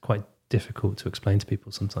is quite difficult to explain to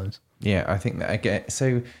people sometimes. Yeah, I think that I get.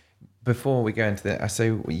 So before we go into that,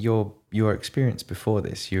 so your experience before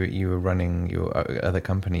this, you were running your other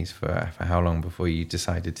companies for how long before you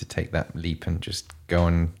decided to take that leap and just go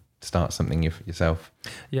and start something yourself?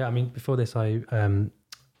 Yeah, I mean, before this, I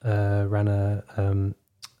ran an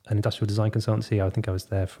industrial design consultancy. I think I was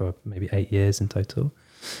there for maybe 8 years in total.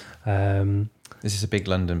 This is a big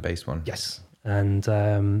London-based one. Yes, and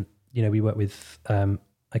we work with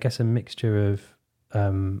I guess a mixture of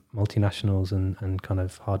multinationals and kind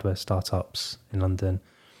of hardware startups in London.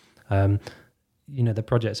 The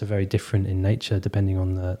projects are very different in nature depending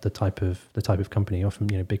on the type of company. Often,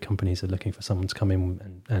 big companies are looking for someone to come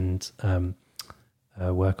in and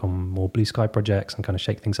work on more blue sky projects and kind of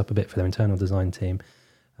shake things up a bit for their internal design team.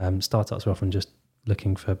 Startups are often just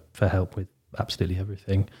looking for help with absolutely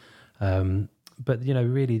everything. But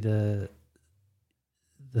really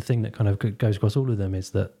the thing that kind of goes across all of them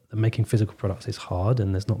is that making physical products is hard,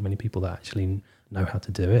 and there's not many people that actually know how to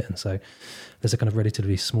do it. And so there's a kind of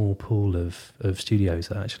relatively small pool of studios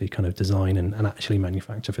that actually kind of design and actually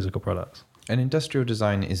manufacture physical products. And industrial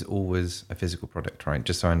design is always a physical product, right?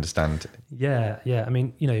 Just so I understand. Yeah. I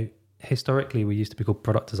mean, historically we used to be called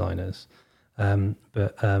product designers,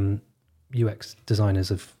 but UX designers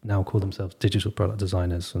have now called themselves digital product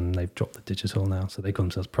designers, and they've dropped the digital now, so they call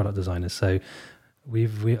themselves product designers. So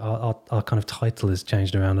our kind of title has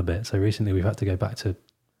changed around a bit. So recently we've had to go back to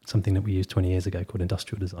something that we used 20 years ago called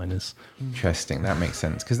industrial designers. Interesting. That makes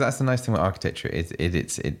sense, because that's the nice thing with architecture is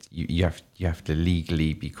you have to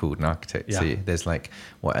legally be called an architect. Yeah. So there's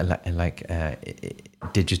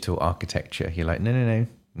digital architecture. You're like, no,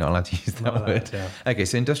 not allowed to use that word. Yeah. Okay,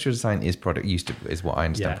 so industrial design is what I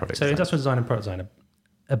understand. Product so design. Industrial design and product design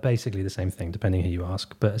are basically the same thing, depending who you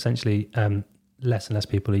ask. But essentially, less and less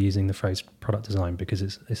people are using the phrase product design because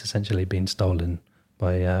it's essentially been stolen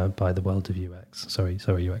by the world of UX. Sorry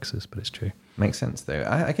UXers, but it's true. Makes sense though.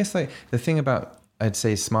 I guess like the thing about, I'd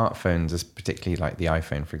say smartphones, as particularly like the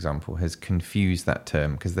iPhone, for example, has confused that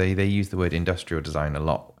term because they use the word industrial design a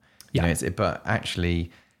lot. But actually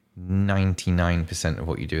 99% of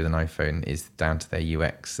what you do with an iPhone is down to their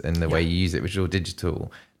UX and the way you use it, which is all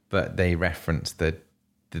digital. But they reference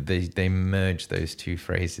they merge those two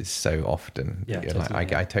phrases so often. Yeah,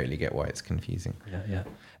 totally, I totally get why it's confusing. Yeah.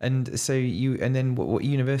 And so then what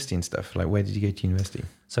university and stuff? Like, where did you go to university?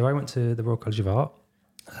 So I went to the Royal College of Art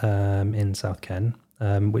in South Ken,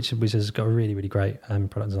 which has got a really, really great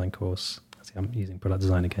product design course. See, I'm using product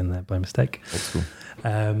design again there by mistake. That's cool.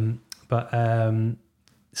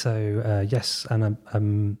 Yes, and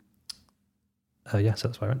so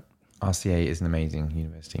that's where I went. RCA is an amazing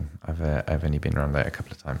university. I've only been around there a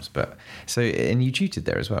couple of times, and you tutored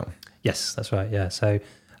there as well. Yes, that's right. Yeah, so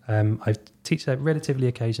I teach there relatively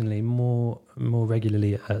occasionally, more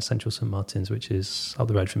regularly at Central St Martin's, which is up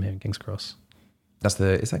the road from here in King's Cross. Is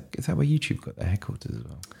that where YouTube got their headquarters as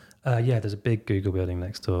well? Yeah, there's a big Google building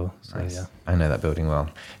next door. So nice. Yeah, I know that building well.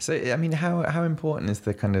 So I mean, how important is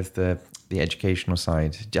the kind of the educational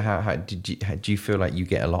side? Do you feel like you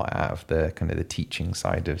get a lot out of the kind of the teaching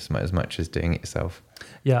side as much as doing it yourself?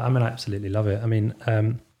 Yeah, I mean, I absolutely love it. I mean,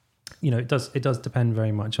 it does depend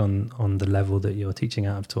very much on the level that you're teaching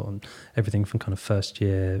at. I've taught on everything from kind of first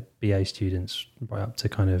year BA students right up to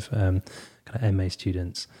kind of MA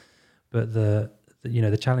students, but the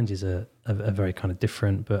challenges are very kind of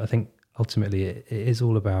different. But I think ultimately it is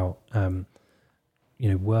all about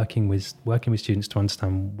working with students to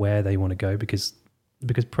understand where they want to go, because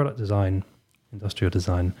product design, industrial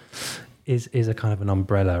design is a kind of an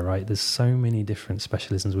umbrella, right? There's so many different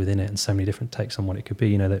specialisms within it and so many different takes on what it could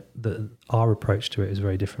be. That our approach to it is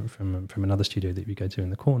very different from another studio that we go to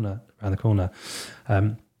around the corner.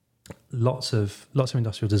 Lots of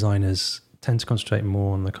industrial designers tend to concentrate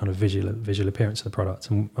more on the kind of visual appearance of the product,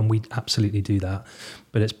 and we absolutely do that.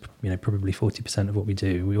 But it's probably 40% of what we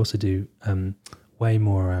do. We also do way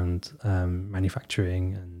more around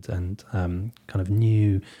manufacturing and kind of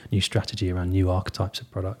new strategy around new archetypes of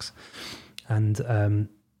products. And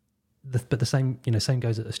but the same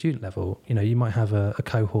goes at the student level. You might have a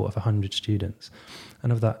cohort of 100 students,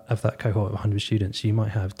 and of that cohort of 100 students, you might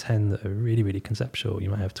have 10 that are really, really conceptual. You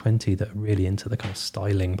might have 20 that are really into the kind of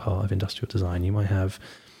styling part of industrial design. You might have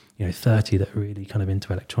 30 that are really kind of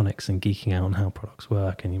into electronics and geeking out on how products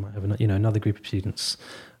work, and you might have another group of students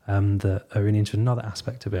that are really into another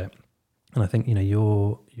aspect of it. And I think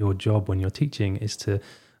your job when you're teaching is to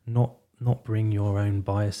not bring your own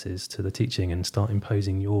biases to the teaching and start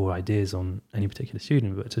imposing your ideas on any particular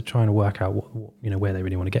student, but to try and work out what where they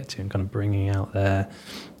really want to get to and kind of bringing out their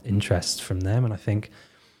interests from them. And I think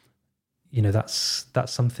that's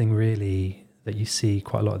something really that you see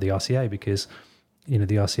quite a lot of the RCA, because the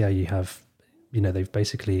RCA, you have they've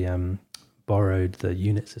basically borrowed the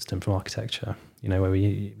unit system from architecture, where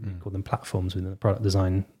we call them platforms within the product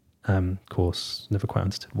design course. Never quite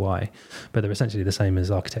understood why, but they're essentially the same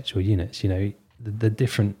as architectural units. The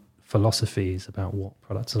different philosophies about what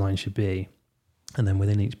product design should be, and then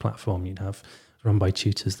within each platform you'd have run by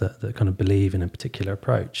tutors that kind of believe in a particular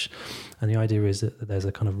approach. And the idea is that there's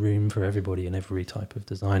a kind of room for everybody in every type of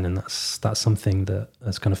design, and that's something that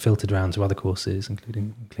has kind of filtered around to other courses,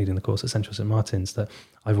 including the course at Central St Martin's, that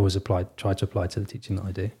I've always tried to apply to the teaching that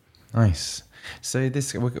I do. Nice. So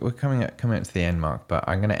we're coming up to the end, Mark, but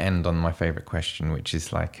I'm going to end on my favourite question, which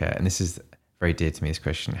is and this is very dear to me, this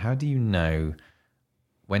question. How do you know,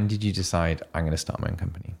 when did you decide I'm going to start my own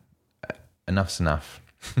company? Enough's enough.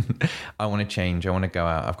 I want to change. I want to go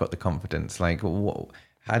out. I've got the confidence.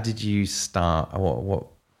 How did you start?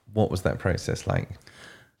 What was that process like?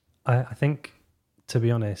 I think, to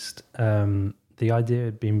be honest, the idea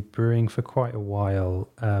had been brewing for quite a while,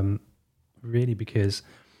 really because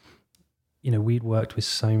we'd worked with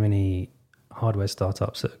so many hardware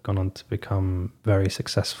startups that have gone on to become very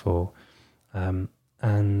successful, and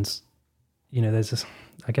there's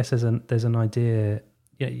an idea.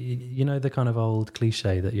 Yeah, the kind of old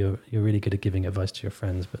cliche that you're really good at giving advice to your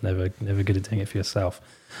friends, but never good at doing it for yourself.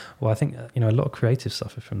 Well, I think a lot of creatives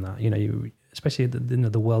suffer from that. Especially in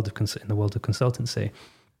the world of consultancy.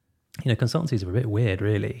 Consultancies are a bit weird,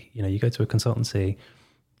 really. You go to a consultancy,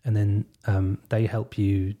 and then they help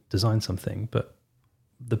you design something, but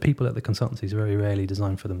the people at the consultancies very rarely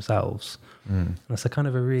design for themselves. And that's a kind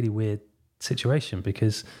of a really weird situation,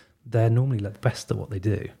 because they're normally the best at what they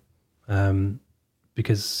do.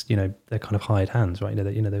 Because they're kind of hired hands, right?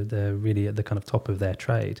 They're really at the kind of top of their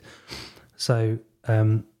trade. So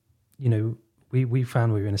we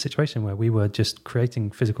found we were in a situation where we were just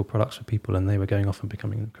creating physical products for people, and they were going off and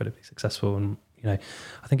becoming incredibly successful. And I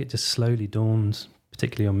think it just slowly dawned,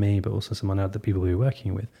 particularly on me, but also some other people we were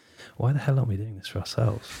working with, why the hell aren't we doing this for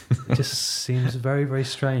ourselves? It just seems very, very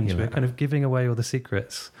strange. We're kind of giving away all the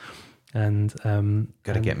secrets. And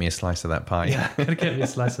got to get me a slice of that pie. Yeah, got to get me a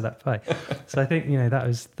slice of that pie. So I think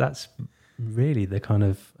that's really the kind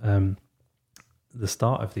of the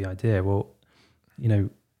start of the idea. Well,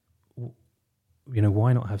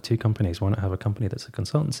 why not have two companies? Why not have a company that's a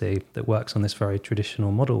consultancy that works on this very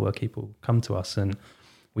traditional model where people come to us and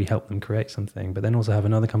we help them create something, but then also have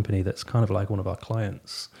another company that's kind of like one of our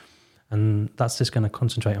clients, and that's just going to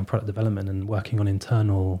concentrate on product development and working on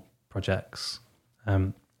internal projects.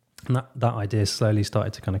 And that idea slowly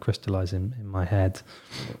started to kind of crystallize in my head,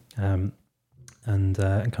 and kind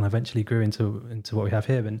of eventually grew into what we have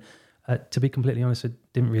here. And to be completely honest, I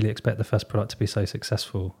didn't really expect the first product to be so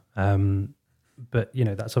successful. But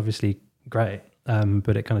that's obviously great.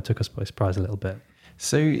 But it kind of took us by surprise a little bit.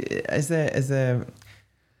 So is there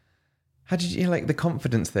how did you like the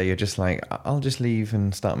confidence there? You're just like, I'll just leave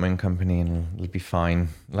and start my own company and it'll be fine.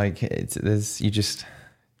 Like you just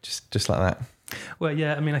like that. Well,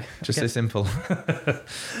 yeah, I mean, just so simple.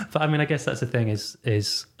 But I mean, I guess that's the thing is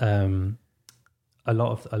a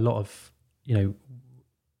lot of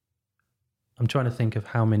I'm trying to think of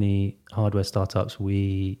how many hardware startups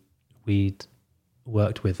we'd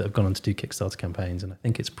worked with that have gone on to do Kickstarter campaigns, and I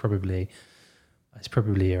think it's probably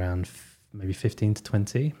around maybe 15 to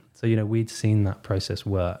 20. So we'd seen that process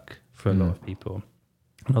work for a lot of people,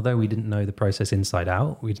 And although we didn't know the process inside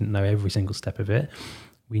out, we didn't know every single step of it,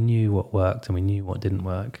 we knew what worked and we knew what didn't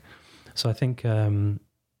work. So I think, that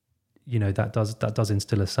does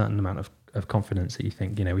instill a certain amount of confidence that you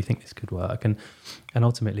think, we think this could work. And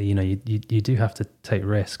ultimately, you do have to take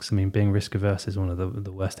risks. I mean, being risk averse is one of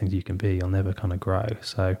the worst things you can be. You'll never kind of grow.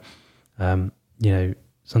 So,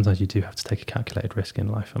 sometimes you do have to take a calculated risk in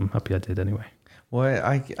life. I'm happy I did anyway. Well,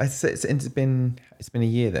 I say it's been a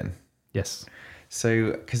year then. Yes.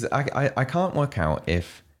 So, because I can't work out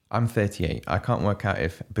if I'm 38, I can't work out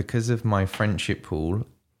if, because of my friendship pool,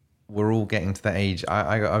 we're all getting to that age.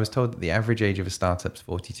 I was told that the average age of a startup is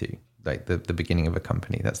 42, like the beginning of a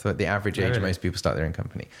company. That's the average age most people start their own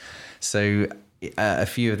company. So a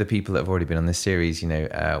few of the people that have already been on this series,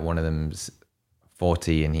 one of them's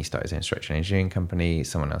 40 and he started his own structural engineering company.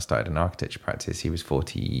 Someone else started an architecture practice. He was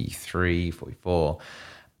 43, 44.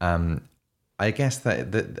 I guess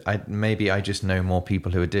that maybe I just know more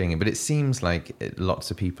people who are doing it, but it seems like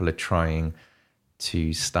lots of people are trying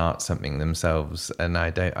to start something themselves. And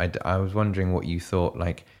I was wondering what you thought,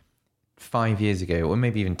 like 5 years ago, or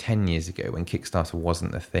maybe even 10 years ago, when Kickstarter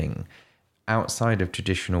wasn't a thing, outside of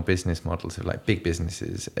traditional business models of like big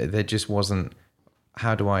businesses, there just wasn't,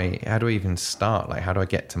 how do I even start? Like, how do I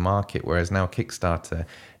get to market? Whereas now Kickstarter,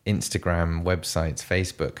 Instagram, websites,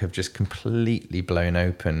 Facebook have just completely blown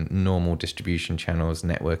open normal distribution channels,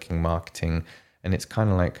 networking, marketing. And it's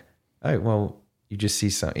kind of like, oh, well, you just see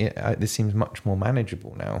this seems much more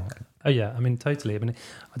manageable now. Oh yeah, I mean, totally. I mean,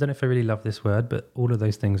 I don't know if I really love this word, but all of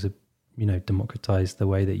those things have, democratized the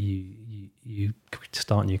way that you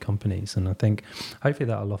start new companies. And I think hopefully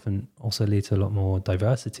that'll often also lead to a lot more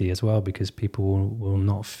diversity as well, because people will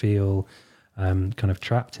not feel kind of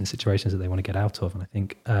trapped in situations that they want to get out of. And I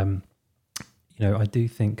think, I do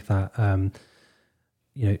think that,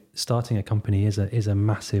 starting a company is a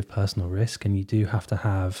massive personal risk, and you do have to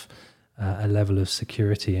have a level of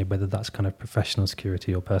security, whether that's kind of professional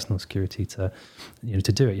security or personal security to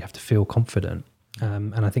do it. You have to feel confident.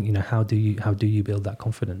 And I think, how do you build that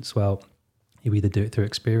confidence? Well, you either do it through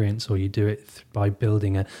experience or you do it by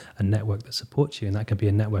building a network that supports you. And that can be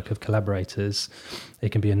a network of collaborators.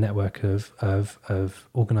 It can be a network of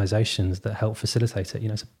organizations that help facilitate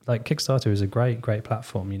it. So like Kickstarter is a great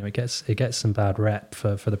platform. It gets some bad rep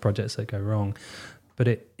for the projects that go wrong, but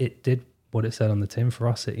it did what it said on the tin for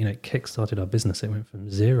us. It kickstarted our business. It went from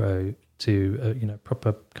zero to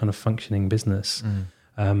proper kind of functioning business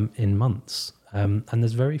in months. And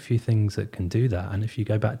there's very few things that can do that. And if you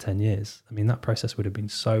go back 10 years, I mean, that process would have been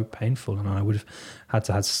so painful, and I would have had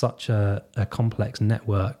to have such a complex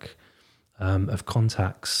network of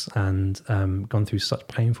contacts and gone through such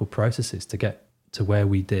painful processes to get to where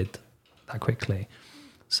we did that quickly.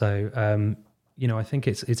 So, I think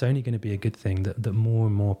it's only going to be a good thing that more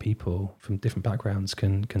and more people from different backgrounds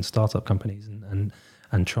can start up companies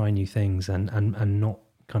and try new things and not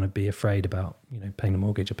kind of be afraid about, paying the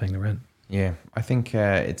mortgage or paying the rent. Yeah, I think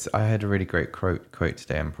I had a really great quote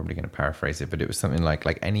today. I'm probably going to paraphrase it, but it was something like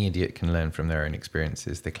any idiot can learn from their own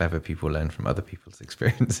experiences. The clever people learn from other people's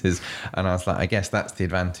experiences. And I was like, I guess that's the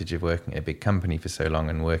advantage of working at a big company for so long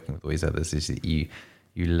and working with all these others, is that you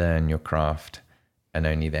learn your craft, and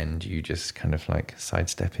only then do you just kind of like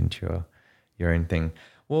sidestep into your own thing.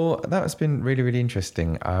 Well, that has been really, really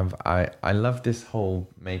interesting. I love this whole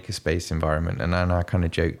makerspace environment, and I kind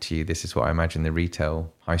of joked to you, this is what I imagine the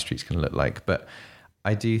retail high street's going to look like. But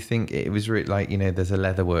I do think it was really like, there's a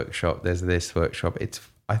leather workshop, there's this workshop.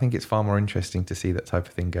 I think it's far more interesting to see that type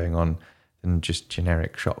of thing going on than just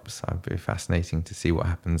generic shops. It'd be fascinating to see what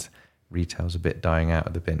happens. Retail's a bit dying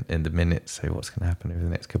out in the minute, so what's going to happen over the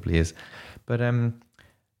next couple of years? But I'm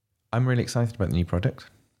really excited about the new product.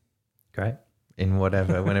 Great.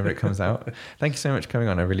 Whenever it comes out. Thank you so much for coming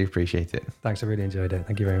on. I really appreciate it. Thanks. I really enjoyed it.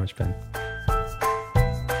 Thank you very much, Ben.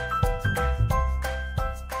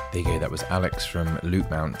 There you go. That was Alex from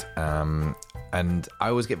Loopmount. And I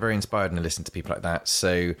always get very inspired when I listen to people like that.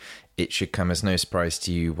 So it should come as no surprise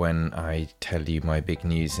to you when I tell you my big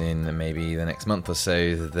news in maybe the next month or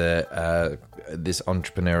so that this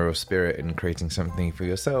entrepreneurial spirit in creating something for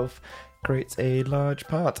yourself creates a large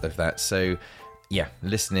part of that. So yeah,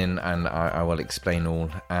 listen in and I will explain all.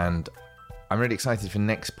 And I'm really excited for the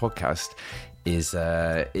next podcast. Is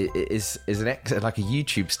like a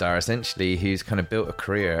YouTube star essentially, who's kind of built a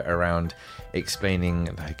career around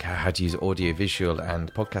explaining like how to use audio visual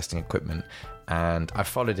and podcasting equipment. And I've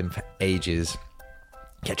followed him for ages.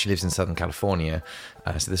 He actually lives in Southern California,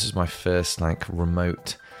 so this was my first like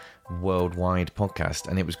remote worldwide podcast,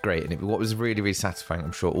 and it was great. And what was really, really satisfying,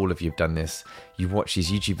 I'm sure all of you have done this, you watch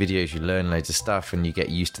these YouTube videos, you learn loads of stuff, and you get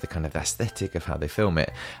used to the kind of aesthetic of how they film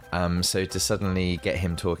it. So to suddenly get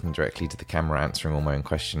him talking directly to the camera, answering all my own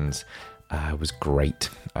questions, was great,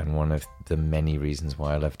 and one of the many reasons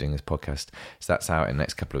why I love doing this podcast. So that's out in the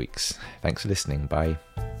next couple of weeks. Thanks for listening. Bye.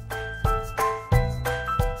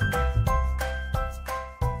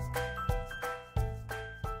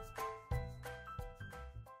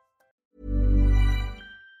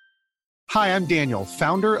 Hi, I'm Daniel,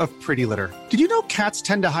 founder of Pretty Litter. Did you know cats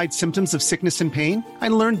tend to hide symptoms of sickness and pain? I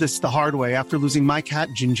learned this the hard way after losing my cat,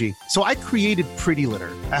 Gingy. So I created Pretty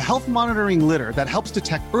Litter, a health monitoring litter that helps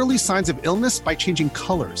detect early signs of illness by changing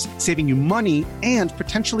colors, saving you money and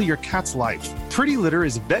potentially your cat's life. Pretty Litter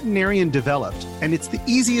is veterinarian developed, and it's the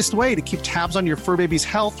easiest way to keep tabs on your fur baby's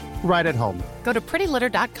health right at home. Go to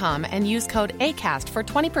prettylitter.com and use code ACAST for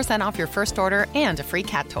 20% off your first order and a free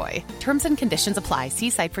cat toy. Terms and conditions apply. See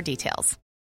site for details.